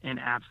 an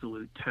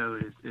absolute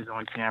toad is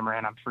on camera,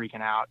 and I'm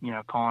freaking out, you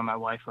know, calling my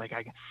wife, like,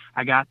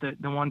 I got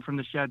the one from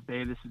the sheds,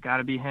 babe. This has got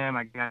to be him.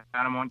 I got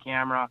him on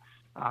camera.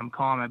 I'm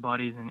calling my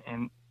buddies,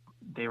 and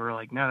they were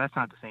like, no, that's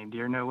not the same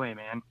deer. No way,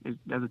 man.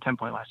 That was a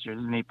 10-point last year.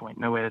 This is an 8-point.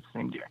 No way, that's the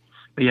same deer.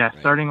 But yeah, right.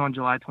 Starting on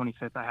July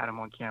 25th, I had him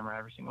on camera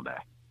every single day.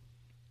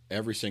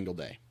 Every single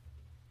day.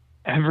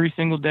 Every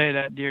single day,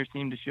 that deer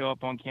seemed to show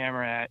up on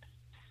camera at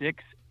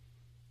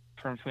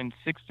from between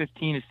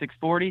 6:15 to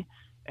 6:40,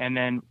 and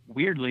then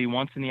weirdly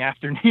once in the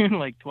afternoon,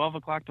 like 12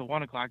 o'clock to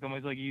 1 o'clock,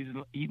 almost like he's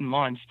eating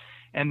lunch,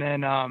 and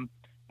then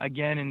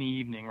again in the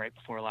evening right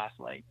before last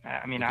light.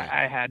 I mean, okay.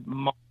 I had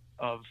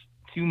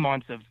 2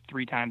 months of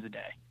 3 times a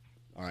day.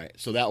 All right,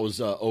 so that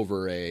was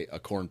over a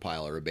corn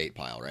pile or a bait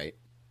pile, right?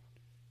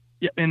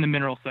 Yeah, in the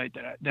mineral site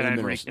that I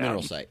raked out.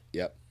 Mineral site.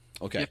 Yep.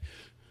 Okay. Yep.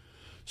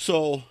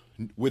 So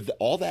with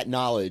all that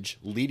knowledge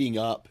leading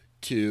up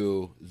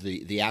to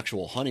the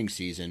actual hunting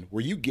season,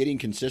 were you getting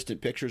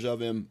consistent pictures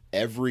of him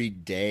every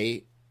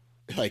day,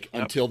 like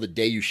until the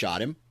day you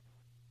shot him?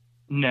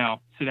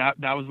 No. So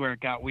that was where it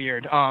got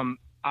weird.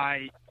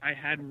 I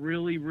had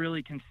really,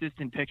 really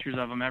consistent pictures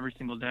of him every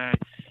single day.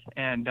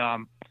 And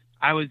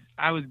I was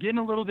getting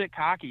a little bit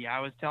cocky.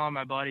 I was telling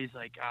my buddies,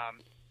 like,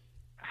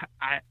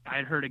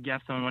 I'd heard a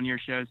guest on one of your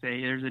shows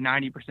say, there's a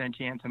 90%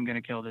 chance I'm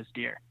going to kill this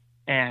deer.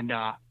 And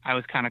I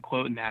was kind of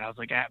quoting that. I was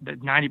like, the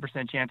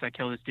 90% chance I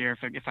kill this deer,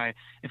 if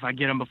I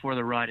get him before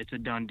the rut, it's a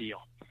done deal.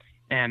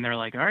 And they're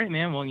like, all right,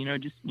 man, well,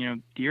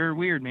 deer are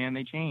weird, man.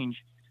 They change.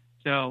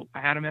 So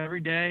I had him every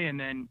day, and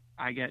then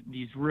I get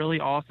these really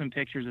awesome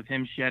pictures of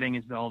him shedding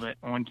his velvet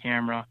on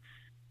camera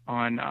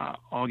on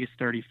August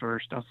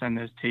 31st. I'll send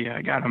those to you.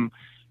 I got him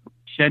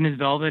shedding his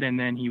velvet, and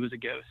then he was a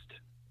ghost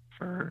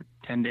for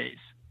 10 days.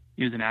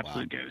 He was an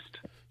absolute ghost.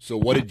 So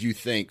what did you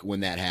think when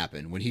that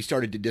happened? When he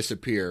started to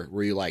disappear,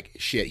 were you like,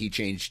 shit, he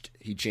changed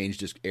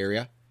his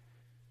area?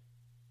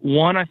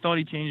 One, I thought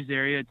he changed his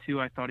area.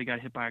 Two, I thought he got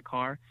hit by a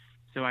car.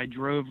 So I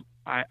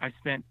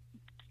spent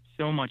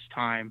so much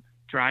time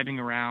driving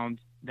around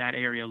that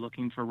area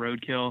looking for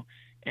roadkill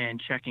and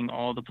checking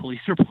all the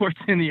police reports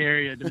in the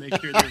area to make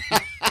sure there's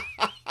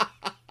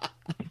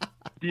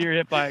deer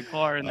hit by a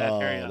car in that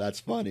area. That's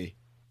funny.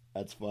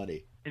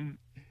 And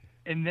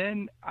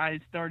then I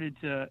started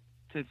to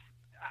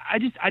I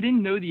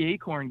didn't know the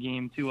acorn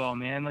game too well,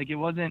 man. Like, it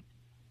wasn't,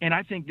 and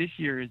I think this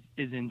year is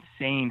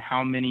insane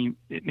how many,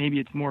 maybe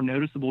it's more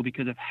noticeable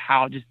because of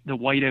how just the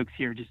white oaks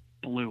here just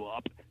blew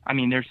up. I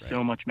mean, there's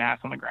so much mass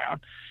on the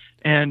ground.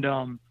 And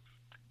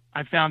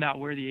I found out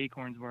where the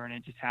acorns were, and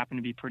it just happened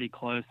to be pretty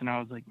close. And I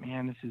was like,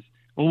 man,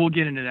 we'll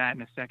get into that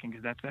in a second,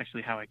 because that's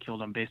actually how I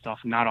killed him, based off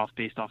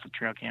of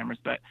trail cameras.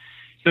 But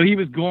so he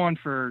was gone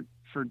for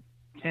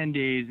 10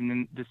 days, and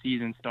then the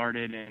season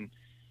started, and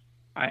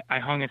I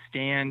hung a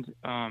stand,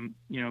 off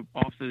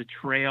of the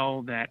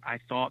trail that I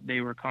thought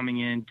they were coming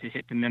in to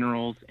hit the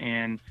minerals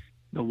and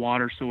the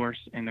water source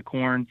and the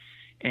corn.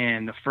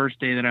 And the first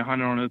day that I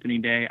hunted on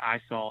opening day, I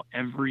saw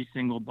every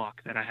single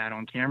buck that I had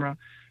on camera,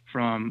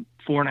 from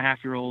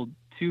 4.5-year-old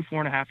to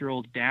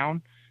 4.5-year-olds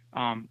down.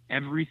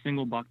 Every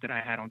single buck that I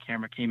had on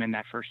camera came in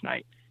that first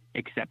night,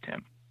 except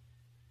him.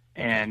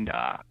 And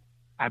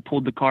I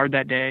pulled the card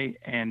that day,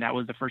 and that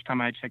was the first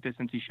time I had checked it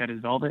since he shed his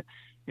velvet.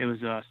 It was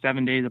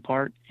 7 days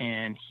apart,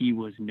 and he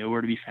was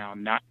nowhere to be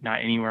found, not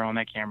anywhere on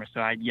that camera.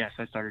 So I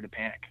started to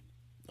panic.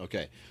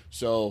 Okay,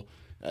 so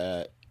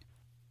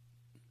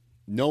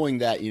knowing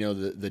that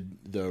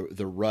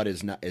the rut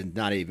is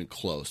not even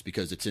close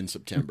because it's in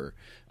September,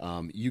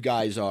 you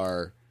guys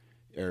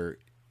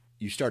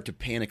you start to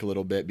panic a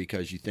little bit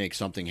because you think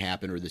something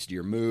happened, or this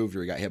deer moved,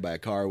 or he got hit by a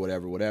car,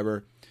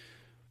 whatever.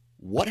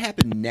 What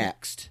happened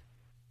next?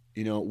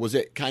 Was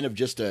it kind of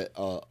just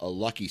a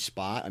lucky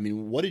spot? I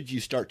mean, what did you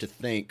start to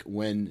think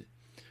when,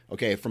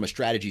 okay, from a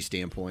strategy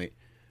standpoint,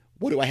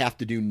 what do I have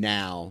to do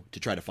now to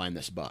try to find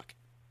this buck?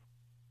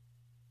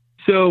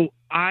 So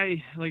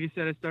like I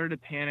said, I started to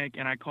panic,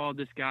 and I called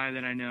this guy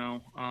that I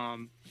know,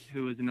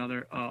 who is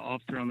another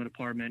officer on the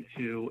department,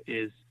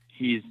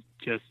 he's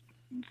just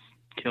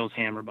kills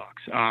hammer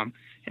bucks.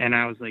 And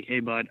I was like, hey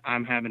bud,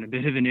 I'm having a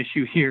bit of an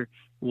issue here.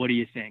 What do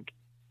you think?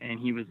 And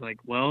he was like,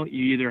 well,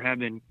 you either have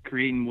been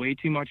creating way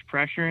too much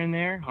pressure in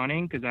there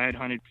hunting, because I had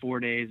hunted 4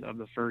 days of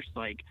the first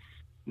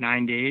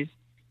 9 days.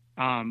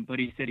 But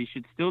he said he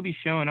should still be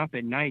showing up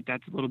at night.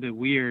 That's a little bit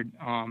weird.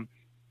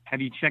 Have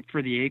you checked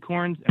for the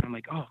acorns? And I'm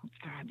like, oh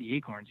God, the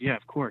acorns. Yeah,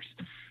 of course.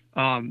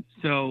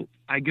 So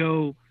I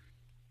go,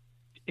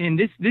 and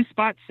this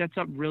spot sets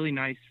up really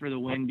nice for the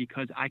wind,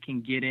 because I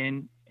can get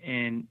in,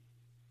 and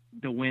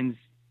the wind's,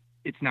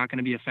 it's not going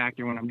to be a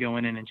factor when I'm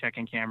going in and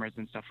checking cameras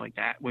and stuff like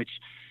that, which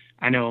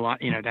I know a lot,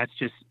 that's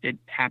just, it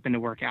happened to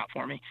work out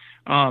for me.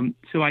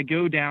 So I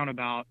go down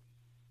about,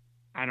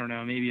 I don't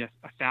know, maybe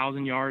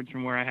 1,000 yards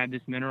from where I had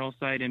this mineral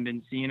site and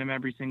been seeing them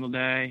every single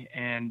day.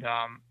 And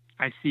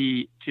I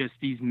see just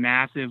these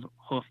massive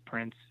hoof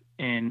prints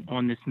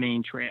on this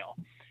main trail,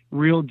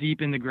 real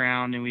deep in the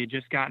ground. And we had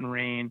just gotten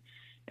rain,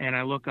 and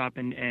I look up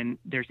and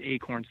there's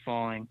acorns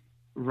falling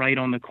right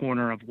on the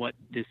corner of what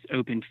this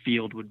open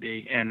field would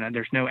be. And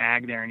there's no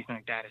ag there or anything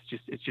like that.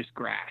 It's just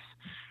grass.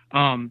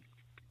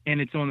 And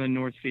it's on the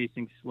north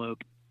facing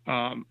slope.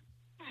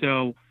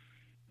 So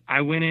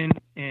I went in,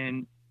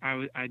 and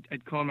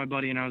I'd called my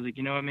buddy, and I was like,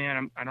 you know what,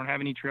 man, I don't have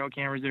any trail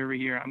cameras over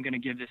here. I'm going to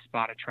give this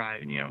spot a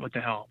try. What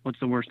the hell? What's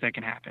the worst that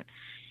can happen?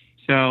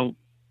 So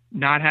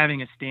not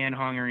having a stand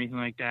hung or anything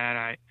like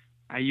that,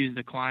 I used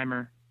the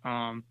climber.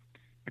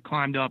 I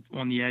climbed up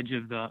on the edge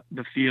of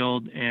the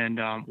field, and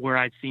where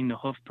I'd seen the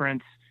hoof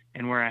prints,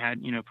 and where I had,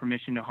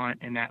 permission to hunt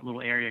in that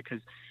little area,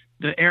 because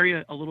the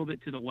area a little bit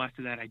to the west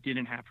of that, I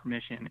didn't have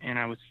permission, and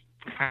I was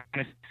kind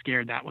of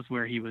scared that was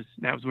where he was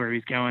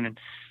going, and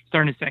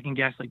starting to second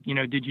guess,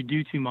 did you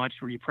do too much?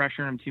 Were you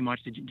pressuring him too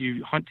much? Did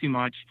you hunt too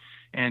much?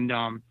 And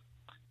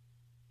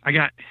I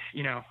got,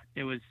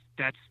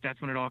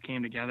 that's when it all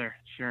came together.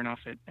 Sure enough,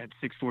 at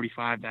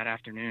 6:45 that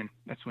afternoon,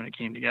 that's when it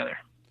came together.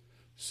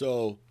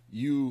 So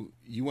you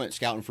went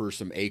scouting for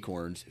some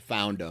acorns,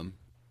 found them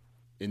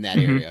in that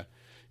area.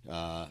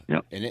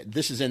 Yep. And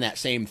this is in that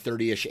same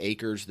 30-ish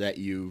acres that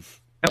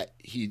that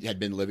he had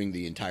been living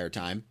the entire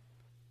time.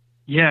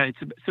 Yeah,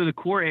 so the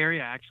core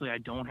area, actually, I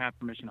don't have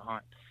permission to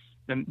hunt.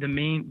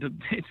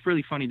 It's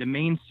really funny. The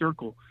main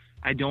circle,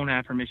 I don't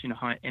have permission to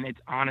hunt, and it's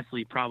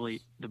honestly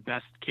probably the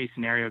best case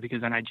scenario,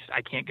 because then I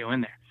can't go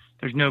in there.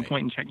 There's no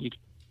point in checking. You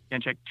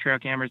can't check trail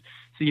cameras,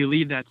 so you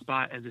leave that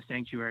spot as a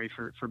sanctuary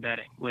for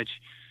bedding, which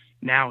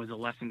now is a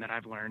lesson that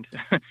I've learned.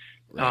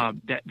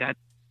 That's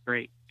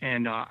great,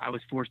 and I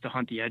was forced to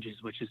hunt the edges,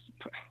 which is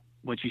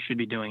what you should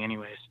be doing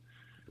anyways.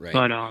 Right.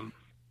 But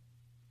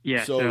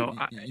yeah. So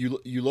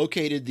you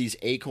located these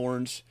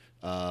acorns,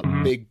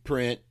 big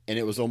print, and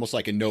it was almost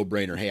like a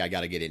no-brainer. Hey, I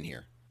got to get in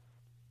here.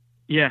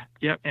 Yeah.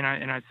 Yep. And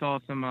I saw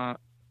some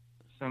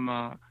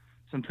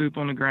poop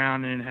on the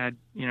ground, and it had,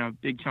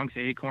 big chunks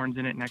of acorns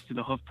in it next to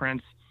the hoof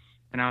prints.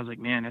 And I was like,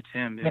 man, that's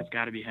him. It's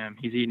got to be him.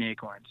 He's eating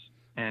acorns.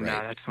 And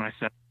that's when I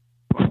said,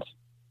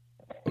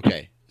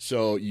 okay.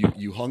 So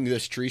you hung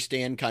this tree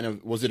stand kind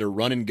of, was it a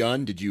run and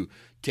gun? Did you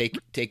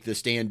take the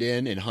stand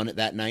in and hunt it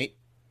that night?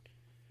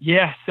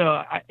 Yeah.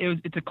 So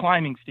it's a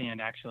climbing stand,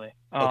 actually.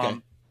 Okay.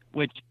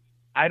 Which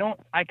I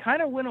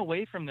kind of went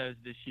away from those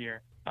this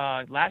year.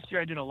 Last year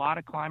I did a lot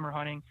of climber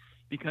hunting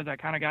because I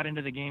kind of got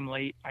into the game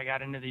late. I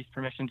got into these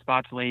permission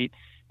spots late,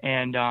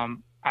 and I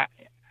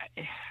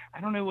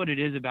don't know what it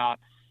is about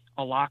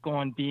a lock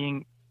on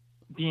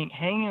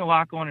hanging a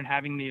lock on and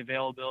having the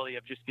availability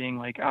of just being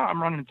like, oh,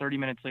 I'm running 30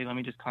 minutes late, let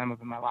me just climb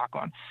up in my lock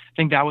on. I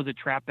think that was a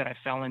trap that I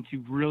fell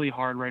into really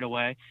hard right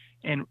away.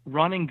 And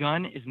run and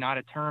gun is not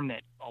a term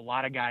that a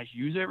lot of guys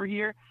use over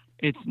here.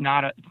 It's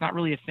not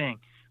really a thing.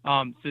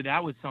 So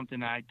that was something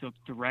that I took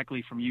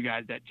directly from you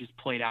guys that just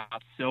played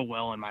out so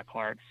well on my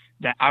part,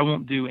 that I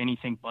won't do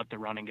anything but the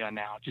run and gun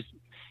now. Just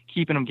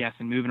keeping them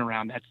guessing, moving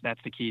around.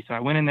 That's the key. So I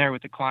went in there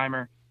with the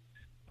climber,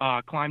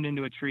 climbed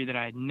into a tree that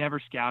I had never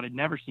scouted,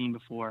 never seen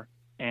before.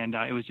 And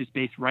it was just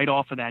based right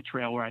off of that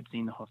trail where I'd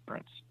seen the hoof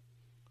prints.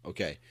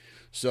 Okay.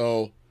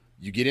 So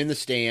you get in the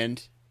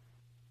stand.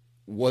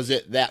 Was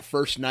it that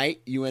first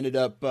night you ended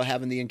up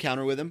having the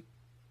encounter with him?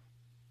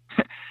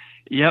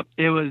 Yep,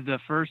 it was the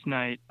first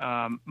night.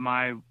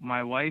 My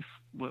wife,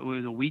 it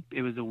was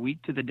a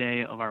week to the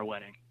day of our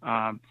wedding.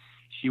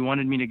 She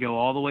wanted me to go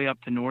all the way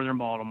up to northern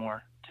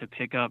Baltimore to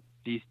pick up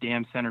these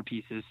damn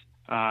centerpieces,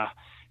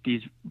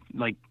 these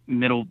like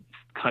middle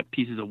cut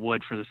pieces of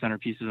wood for the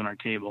centerpieces on our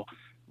table,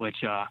 which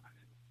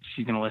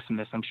she's going to listen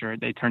to this, I'm sure.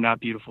 They turned out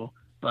beautiful.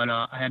 But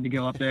I had to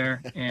go up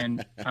there,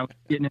 and I was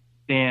getting in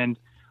the stand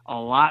a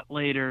lot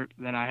later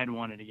than I had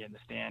wanted to get in the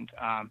stand.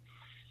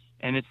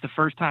 And it's the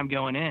first time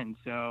going in.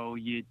 So,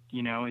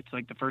 it's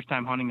like the first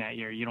time hunting that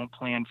year. You don't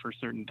plan for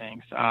certain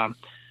things. So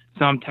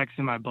I'm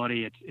texting my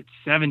buddy. It's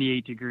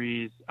 78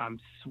 degrees. I'm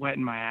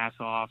sweating my ass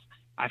off.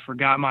 I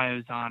forgot my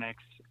ozonics.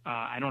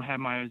 I don't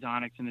have my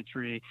ozonics in the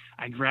tree.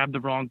 I grabbed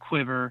the wrong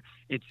quiver.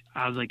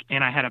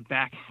 And I had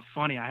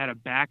a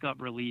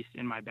backup release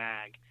in my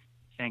bag.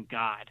 Thank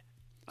God.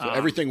 So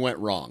everything went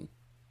wrong.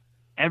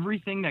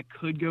 Everything that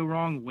could go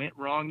wrong went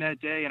wrong that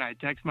day. And I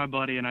texted my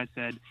buddy and I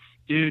said,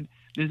 dude,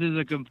 this is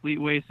a complete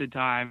waste of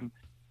time.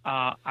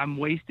 I'm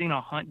wasting a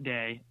hunt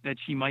day that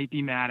she might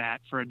be mad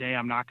at for a day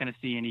I'm not going to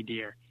see any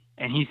deer.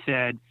 And he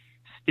said,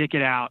 stick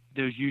it out.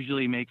 Those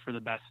usually make for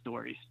the best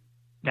stories.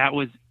 That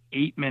was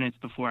 8 minutes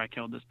before I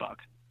killed this buck.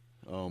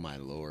 Oh my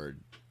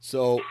Lord.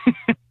 So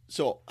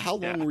how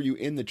long were you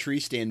in the tree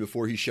stand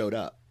before he showed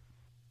up?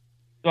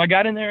 So I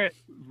got in there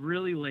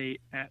really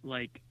late at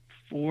like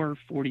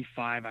 4:45.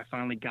 I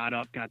finally got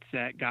up, got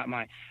set,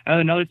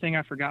 another thing,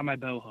 I forgot my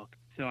bow hook.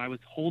 So I was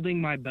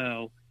holding my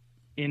bow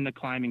in the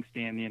climbing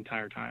stand the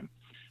entire time.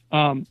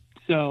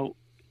 So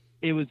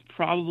it was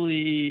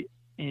probably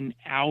an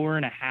hour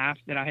and a half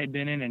that I had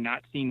been in and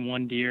not seen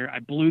one deer. I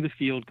blew the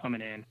field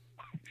coming in.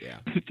 Yeah.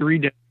 3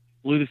 days,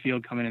 blew the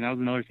field coming in. That was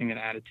another thing that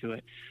added to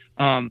it.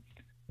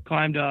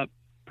 Climbed up,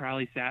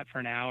 probably sat for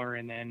an hour,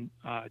 and then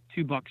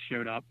 2 bucks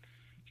showed up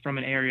from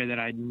an area that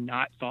I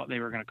not thought they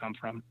were going to come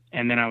from.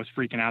 And then I was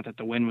freaking out that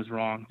the wind was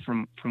wrong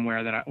from where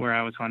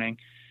I was hunting.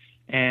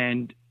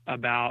 And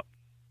about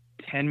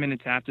 10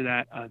 minutes after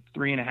that, a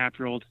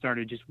 3.5-year-old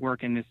started just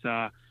working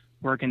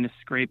this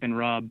scrape and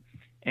rub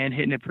and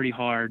hitting it pretty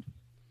hard.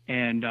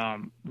 And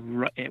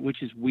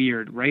which is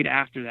weird. Right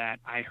after that,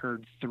 I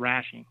heard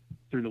thrashing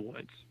through the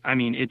woods. I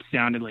mean, it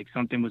sounded like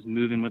something was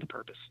moving with a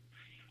purpose.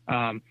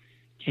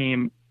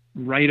 Came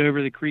right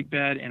over the creek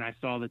bed, and I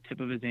saw the tip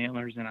of his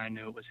antlers, and I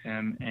knew it was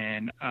him.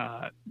 And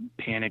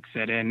panic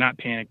set in. Not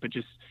panic, but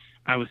just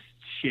I was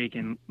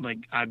shaking like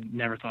I've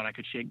never thought I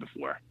could shake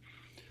before.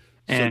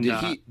 So and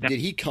did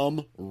he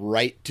come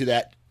right to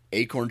that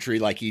acorn tree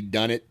like he'd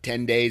done it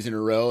 10 days in a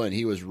row, and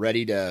he was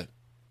ready to,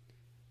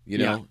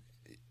 Yeah.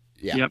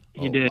 Yep,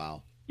 he did.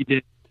 Wow.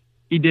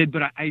 He did.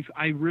 But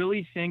I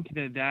really think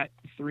that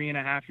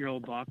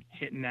 3.5-year-old buck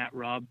hitting that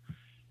rub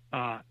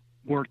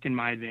worked in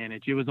my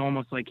advantage. It was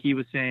almost like he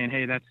was saying,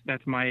 hey,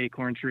 that's my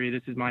acorn tree.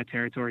 This is my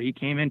territory. He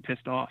came in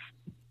pissed off.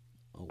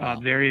 Oh, wow.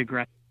 Very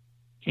aggressive.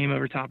 Came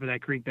over top of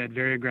that creek bed,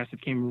 very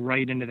aggressive. Came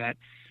right into that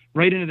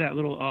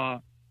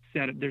little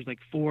set. There's like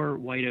 4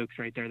 white oaks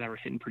right there that were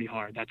hitting pretty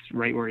hard. That's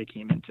right where he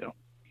came into.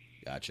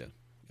 Gotcha.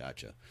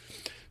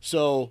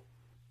 So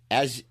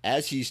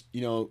as he's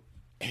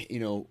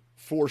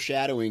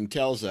foreshadowing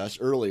tells us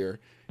earlier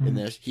in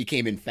this, he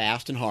came in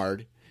fast and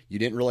hard. You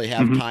didn't really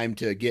have time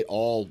to get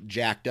all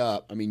jacked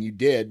up. I mean, you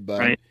did, but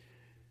right.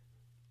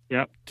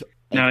 Yep.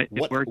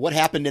 What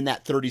happened in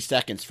that 30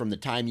 seconds from the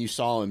time you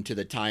saw him to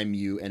the time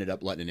you ended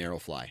up letting an arrow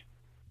fly?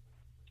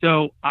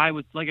 So I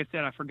was, like I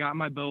said, I forgot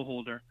my bow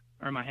holder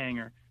or my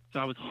hanger. So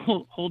I was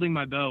holding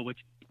my bow, which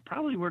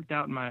probably worked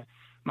out in my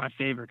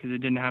favor because it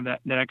didn't have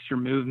that extra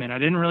movement. I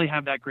didn't really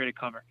have that great a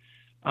cover.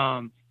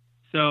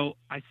 So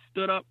I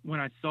stood up when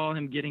I saw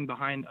him getting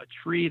behind a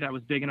tree that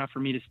was big enough for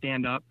me to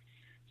stand up.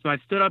 So I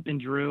stood up and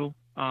drew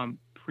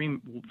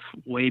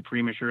way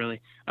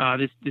prematurely.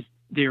 This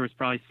deer was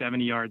probably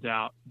 70 yards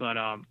out, but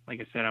like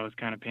I said, I was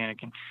kind of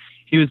panicking.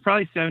 He was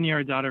probably 70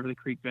 yards out over the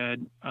creek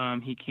bed.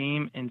 He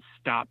came and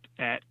stopped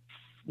at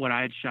what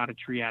I had shot a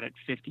tree at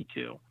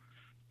 52.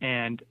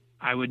 And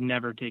I would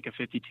never take a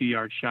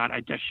 52-yard shot.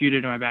 I shoot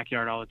it in my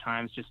backyard all the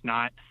time. It's just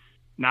not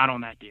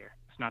on that deer.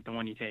 It's not the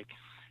one you take.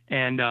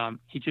 And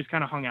he just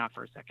kind of hung out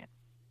for a second.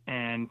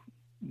 And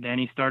then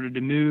he started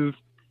to move.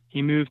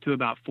 He moved to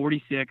about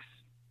 46,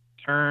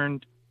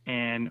 turned,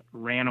 and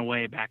ran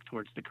away back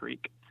towards the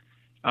creek.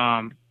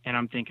 And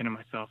I'm thinking to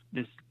myself,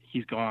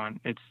 he's gone.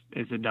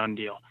 It's a done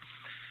deal.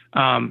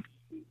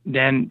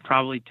 Then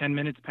probably 10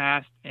 minutes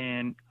passed,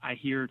 and I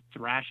hear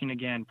thrashing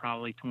again,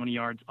 probably 20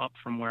 yards up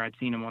from where I'd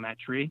seen him on that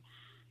tree.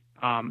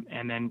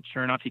 And then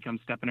sure enough, he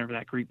comes stepping over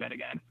that creek bed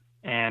again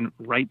and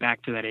right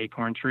back to that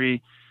acorn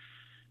tree.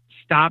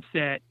 Stops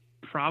at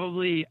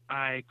probably,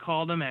 I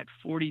called him at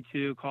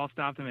 42,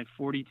 stopped him at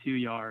 42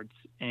 yards.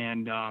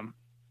 And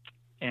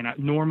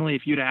normally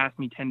if you'd asked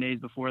me 10 days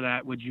before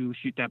that, would you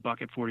shoot that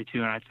buck at 42?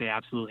 And I'd say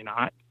absolutely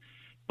not.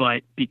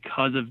 But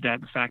because of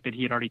that, the fact that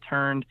he had already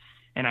turned,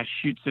 and I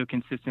shoot so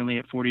consistently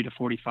at 40 to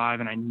 45,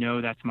 and I know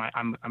that's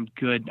I'm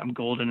good. I'm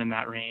golden in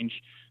that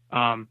range.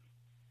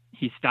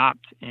 He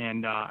stopped,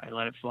 and I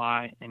let it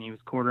fly, and he was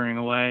quartering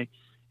away,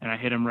 and I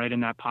hit him right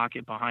in that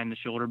pocket behind the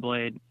shoulder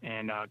blade,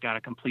 and got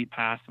a complete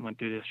pass and went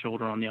through the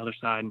shoulder on the other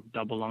side and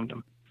double lunged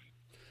him.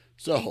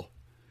 So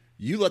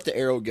you let the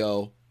arrow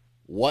go.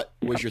 What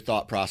was your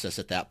thought process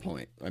at that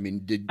point? I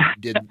mean, did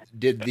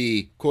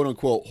the quote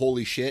unquote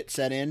holy shit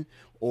set in,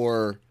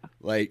 or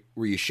like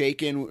were you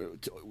shaking?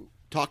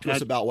 Talk to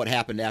us about what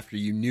happened after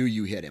you knew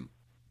you hit him.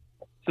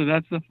 So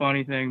that's the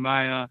funny thing.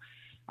 I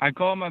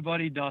called my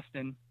buddy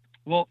Dustin.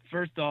 Well,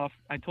 first off,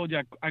 I told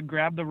you I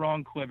grabbed the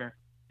wrong quiver.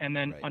 And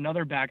then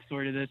another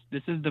backstory to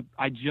this is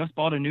I just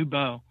bought a new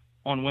bow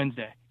on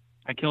Wednesday.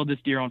 I killed this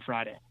deer on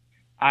Friday.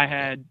 I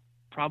had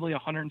probably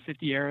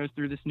 150 arrows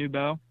through this new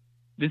bow.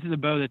 This is a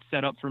bow that's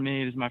set up for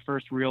me. This is my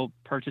first real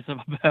purchase of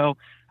a bow.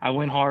 I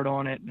went hard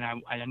on it, and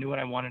I knew what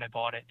I wanted. I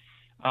bought it.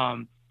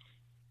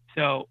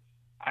 So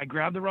I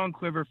grabbed the wrong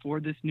quiver for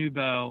this new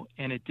bow,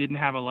 and it didn't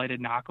have a lighted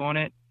knock on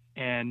it.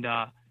 And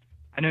I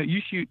know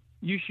you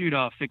shoot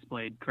a fixed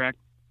blade, correct?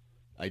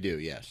 I do,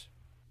 yes.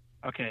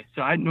 Okay,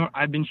 so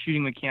I've been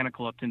shooting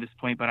mechanical up to this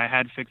point, but I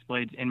had fixed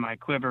blades in my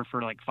quiver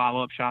for like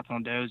follow-up shots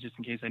on does just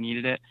in case I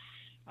needed it.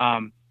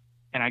 And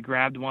I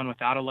grabbed one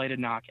without a lighted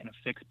knock and a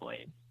fixed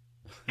blade.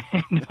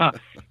 And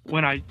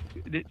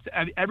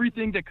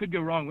everything that could go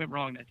wrong went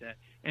wrong that day.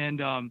 And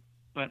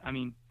but I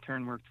mean,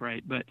 turn worked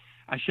right. But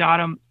I shot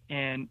him,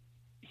 and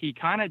he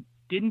kind of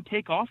didn't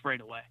take off right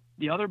away.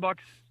 The other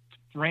bucks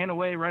ran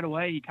away right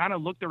away. He kind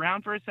of looked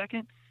around for a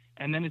second,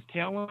 and then his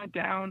tail went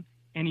down,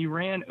 and he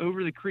ran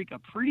over the creek, a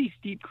pretty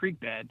steep creek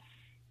bed.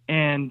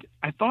 And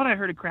I thought I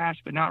heard a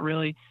crash, but not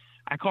really.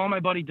 I call my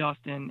buddy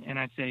Dustin, and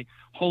I say,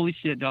 holy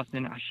shit,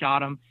 Dustin, I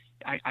shot him.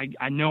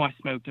 I know I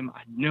smoked him.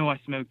 I know I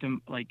smoked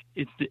him. Like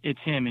it's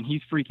him. And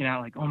he's freaking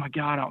out like, oh my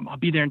God, I'll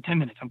be there in 10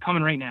 minutes. I'm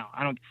coming right now.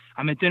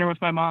 I'm at dinner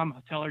with my mom.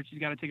 I'll tell her she's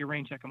got to take a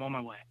rain check. I'm on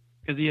my way.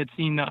 Cause he had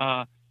seen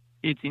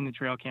the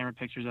trail camera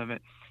pictures of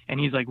it. And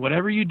he's like,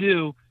 whatever you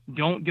do,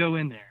 don't go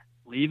in there.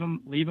 Leave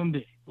him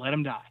be, let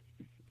him die.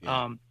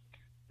 Yeah.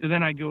 So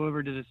then I go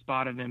over to the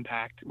spot of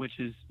impact, which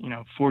is,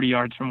 40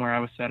 yards from where I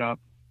was set up,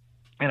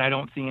 and I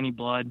don't see any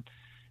blood,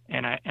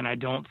 and I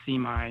don't see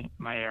my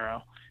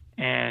arrow.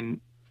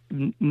 And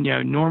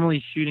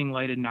normally shooting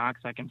lighted knocks,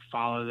 I can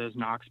follow those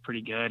knocks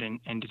pretty good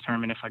and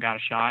determine if I got a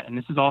shot. And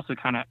this is also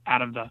kind of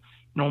out of the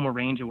normal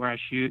range of where I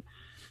shoot.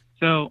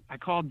 So I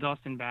called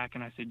Dustin back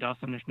and I said,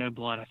 Dustin, there's no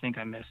blood. I think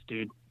I missed,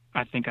 dude.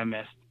 I think I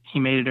missed. He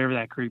made it over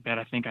that creek bed.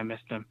 I think I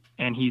missed him.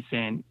 And he's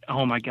saying,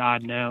 oh my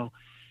God, no.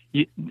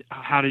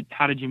 How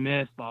did you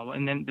miss? Blah, blah.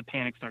 And then the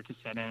panic starts to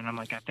set in, and I'm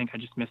like, I think I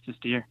just missed this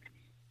deer.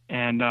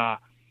 And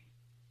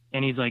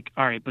he's like,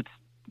 all right, but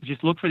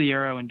just look for the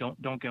arrow and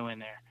don't go in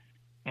there.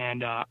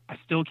 And I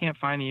still can't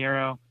find the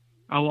arrow.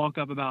 I walk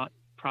up about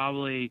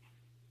probably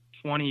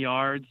 20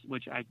 yards,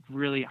 which I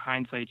really,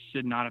 hindsight,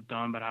 should not have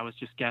done, but I was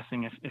just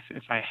guessing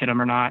if I hit him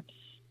or not.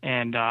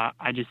 And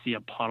I just see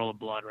a puddle of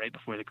blood right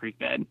before the creek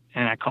bed.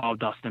 And I called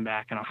Dustin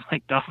back, and I'm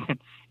like, Dustin,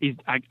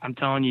 I'm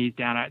telling you, he's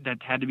down. That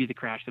had to be the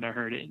crash that I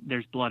heard.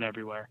 There's blood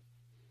everywhere.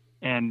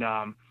 And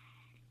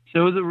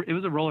so it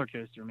was a roller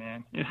coaster,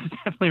 man. It was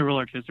definitely a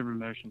roller coaster of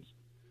emotions.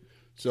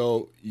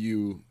 So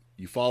you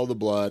You follow the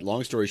blood.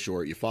 Long story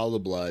short, you follow the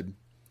blood.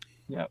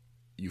 Yep.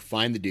 You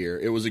find the deer.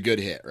 It was a good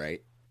hit,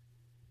 right?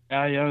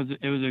 Yeah,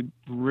 it was a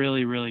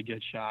really, really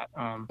good shot.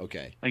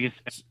 Okay. Like I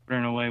said,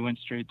 turned away, went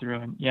straight through,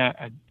 and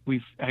yeah,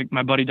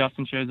 my buddy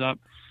Dustin shows up.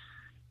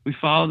 We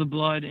follow the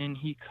blood, and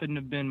he couldn't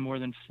have been more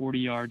than 40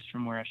 yards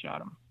from where I shot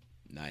him.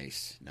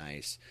 Nice.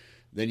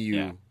 Then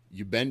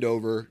you bend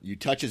over, you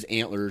touch his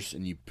antlers,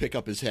 and you pick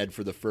up his head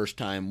for the first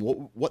time.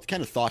 What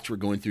kind of thoughts were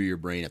going through your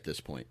brain at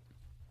this point?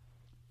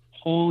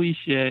 Holy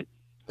shit!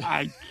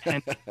 I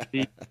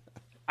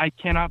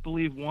cannot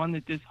believe, one,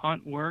 that this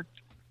hunt worked.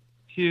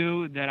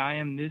 Two, that I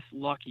am this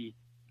lucky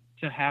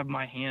to have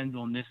my hands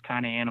on this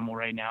kind of animal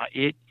right now.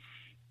 It,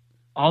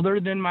 other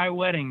than my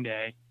wedding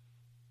day,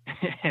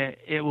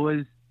 it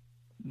was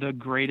the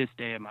greatest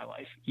day of my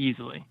life.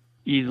 Easily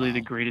wow. The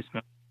greatest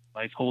moment of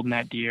my life, holding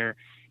that deer,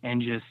 and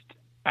just,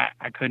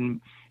 I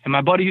couldn't. And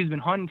my buddy, who's been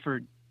hunting for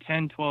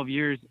 10, 12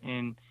 years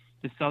in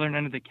the southern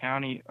end of the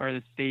county or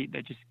the state,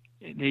 that just,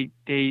 the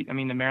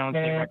Maryland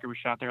state record was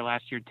shot there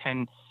last year,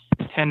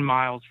 10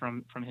 miles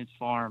from his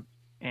farm.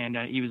 And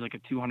he was like a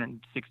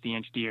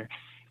 260-inch deer.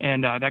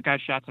 And that guy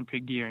shot some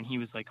big deer, and he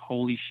was like,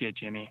 holy shit,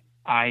 Jimmy.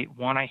 I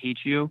hate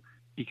you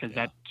because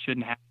that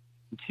shouldn't happen.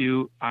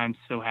 Two, I'm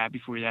so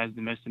happy for you. That is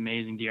the most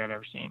amazing deer I've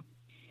ever seen.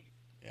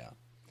 Yeah.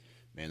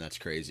 Man, that's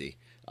crazy.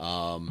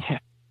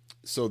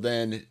 So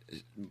then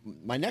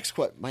my next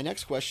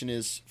question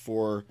is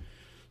for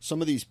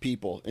some of these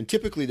people, and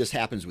typically this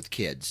happens with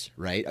kids,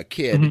 right? A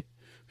kid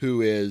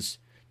who is,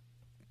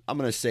 I'm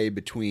going to say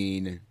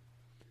between,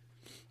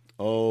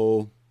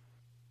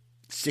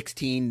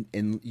 16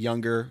 and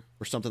younger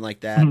or something like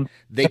that,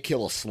 they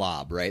kill a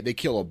slob, right? They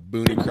kill a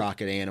Boone and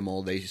Crockett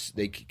animal. They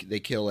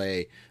kill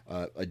a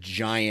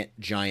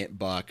giant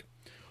buck.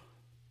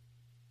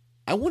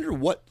 I wonder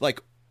what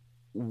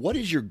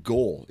is your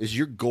goal? Is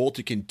your goal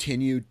to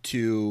continue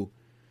to,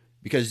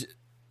 because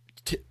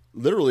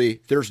literally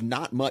there's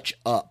not much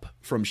up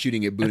from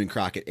shooting a Boone and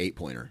Crockett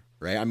 8-pointer.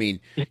 Right. I mean,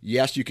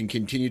 yes, you can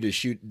continue to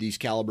shoot these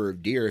caliber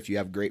of deer if you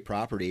have great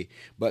property,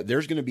 but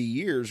there's going to be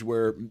years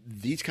where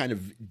these kind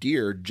of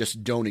deer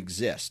just don't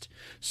exist.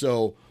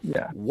 So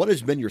what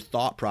has been your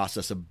thought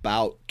process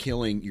about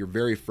killing your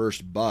very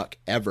first buck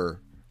ever,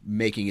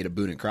 making it a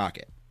Boone and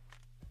Crockett?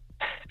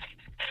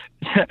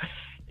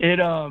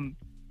 I'm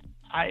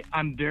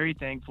very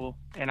thankful,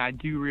 and I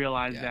do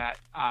realize that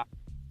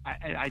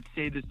I'd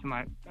say this to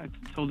I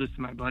told this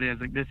to my buddy. I was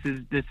like, this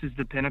is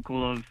the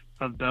pinnacle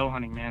of bow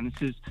hunting, man.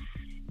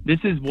 This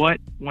is what,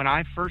 when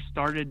I first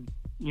started,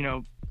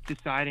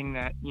 deciding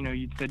that,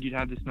 you said you'd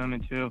have this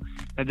moment too,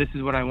 that this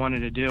is what I wanted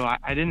to do.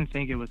 I didn't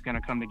think it was going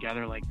to come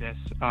together like this,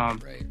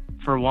 right.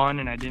 For one,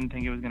 and I didn't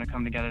think it was going to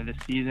come together this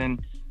season.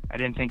 I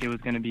didn't think it was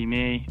going to be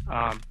me.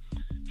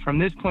 From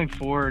this point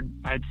forward,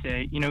 I'd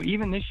say,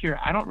 even this year,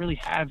 I don't really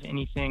have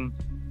anything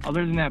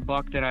other than that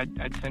buck that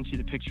I'd sent you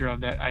the picture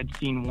of that I'd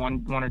seen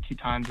one or two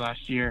times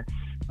last year.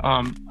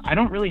 I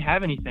don't really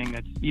have anything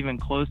that's even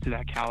close to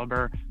that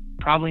caliber.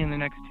 Probably in the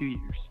next 2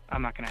 years,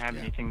 I'm not going to have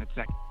anything that's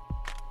second.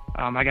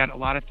 I got a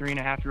lot of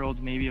 3.5-year-olds,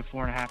 maybe a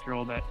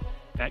 4.5-year-old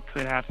that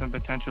could have some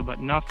potential, but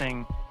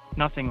nothing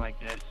like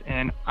this.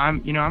 And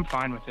I'm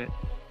fine with it.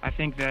 I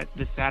think that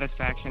the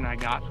satisfaction I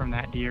got from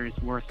that deer is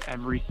worth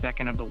every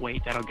second of the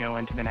wait that'll go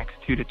into the next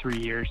 2 to 3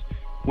 years,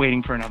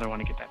 waiting for another one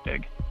to get that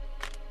big.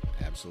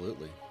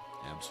 Absolutely.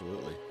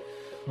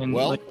 And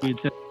well,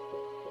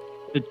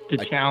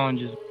 the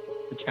challenge is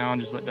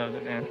what does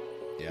it, man.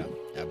 Yeah,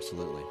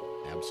 absolutely.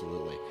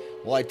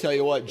 Well, I tell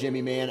you what,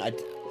 Jimmy, man, I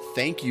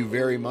thank you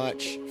very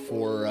much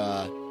for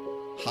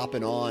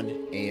hopping on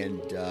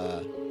and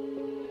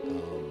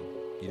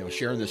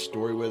sharing this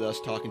story with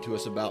us, talking to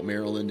us about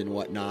Maryland and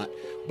whatnot.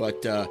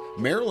 But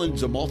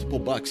Maryland's a multiple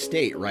buck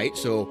state, right?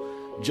 So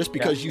just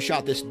because you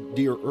shot this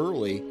deer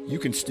early, you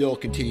can still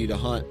continue to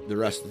hunt the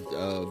rest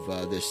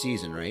of this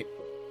season, right?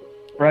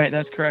 Right,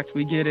 that's correct.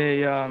 We get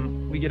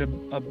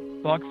a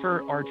buck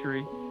for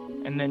archery,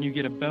 and then you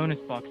get a bonus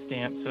buck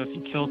stamp. So if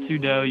you kill 2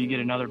 doe, you get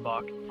another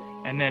buck.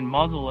 And then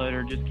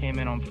muzzleloader just came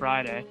in on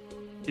Friday.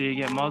 So you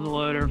get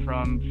muzzleloader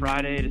from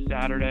Friday to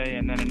Saturday,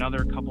 and then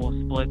another couple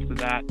of splits of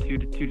that, 2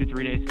 to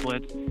 3 day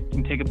splits. You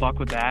can take a buck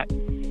with that.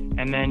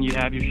 And then you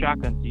have your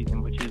shotgun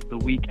season, which is the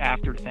week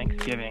after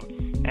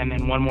Thanksgiving, and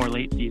then one more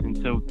late season.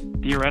 So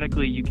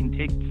theoretically, you can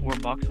take 4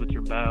 bucks with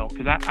your bow,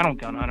 because I don't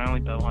gun hunt, I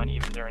only bow hunt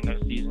even during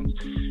those seasons.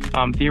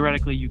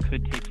 Theoretically, you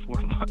could take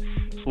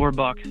 4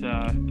 bucks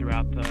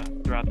throughout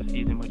the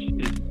season, which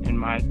is, in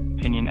my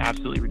opinion,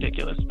 absolutely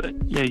ridiculous. But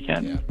yeah, you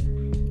can. Yeah.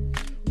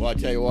 Well, I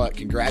tell you what,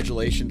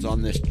 congratulations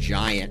on this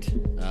giant,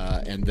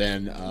 and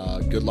then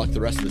good luck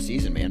the rest of the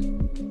season,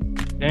 man.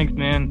 Thanks,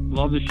 man.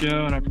 Love the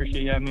show, and I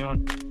appreciate you having me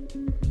on.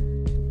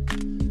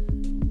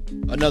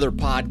 Another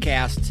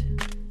podcast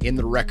in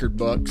the record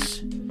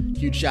books.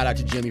 Huge shout out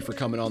to Jimmy for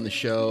coming on the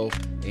show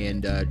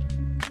and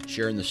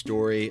sharing the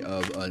story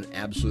of an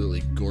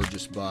absolutely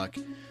gorgeous buck.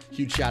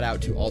 Huge shout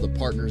out to all the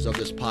partners of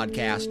this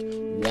podcast.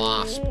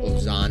 Wasp,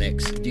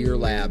 Ozonics, Deer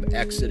Lab,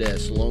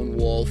 Exodus, Lone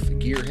Wolf,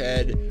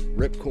 Gearhead,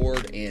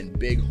 Ripcord, and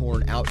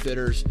Bighorn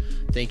Outfitters.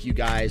 Thank you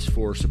guys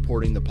for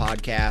supporting the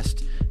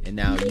podcast. And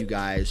now you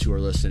guys who are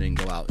listening,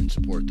 go out and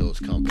support those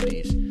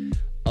companies.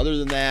 Other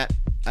than that,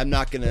 I'm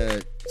not going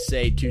to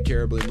say too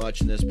terribly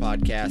much in this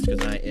podcast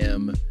because I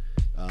am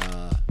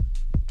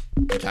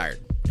tired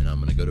and I'm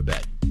going to go to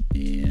bed.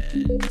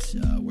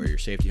 And wear your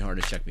safety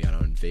harness. Check me out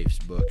on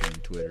Facebook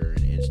and Twitter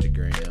and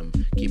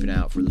Instagram. Keep an eye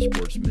out for the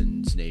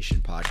Sportsman's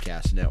Nation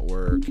Podcast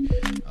Network.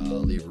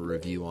 Leave a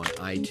review on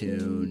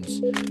iTunes.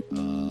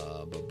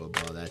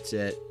 That's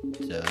it.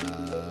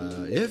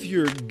 If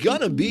you're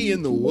gonna be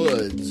in the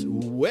woods,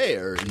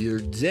 wear your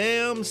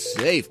damn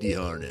safety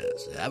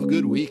harness. Have a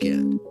good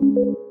weekend.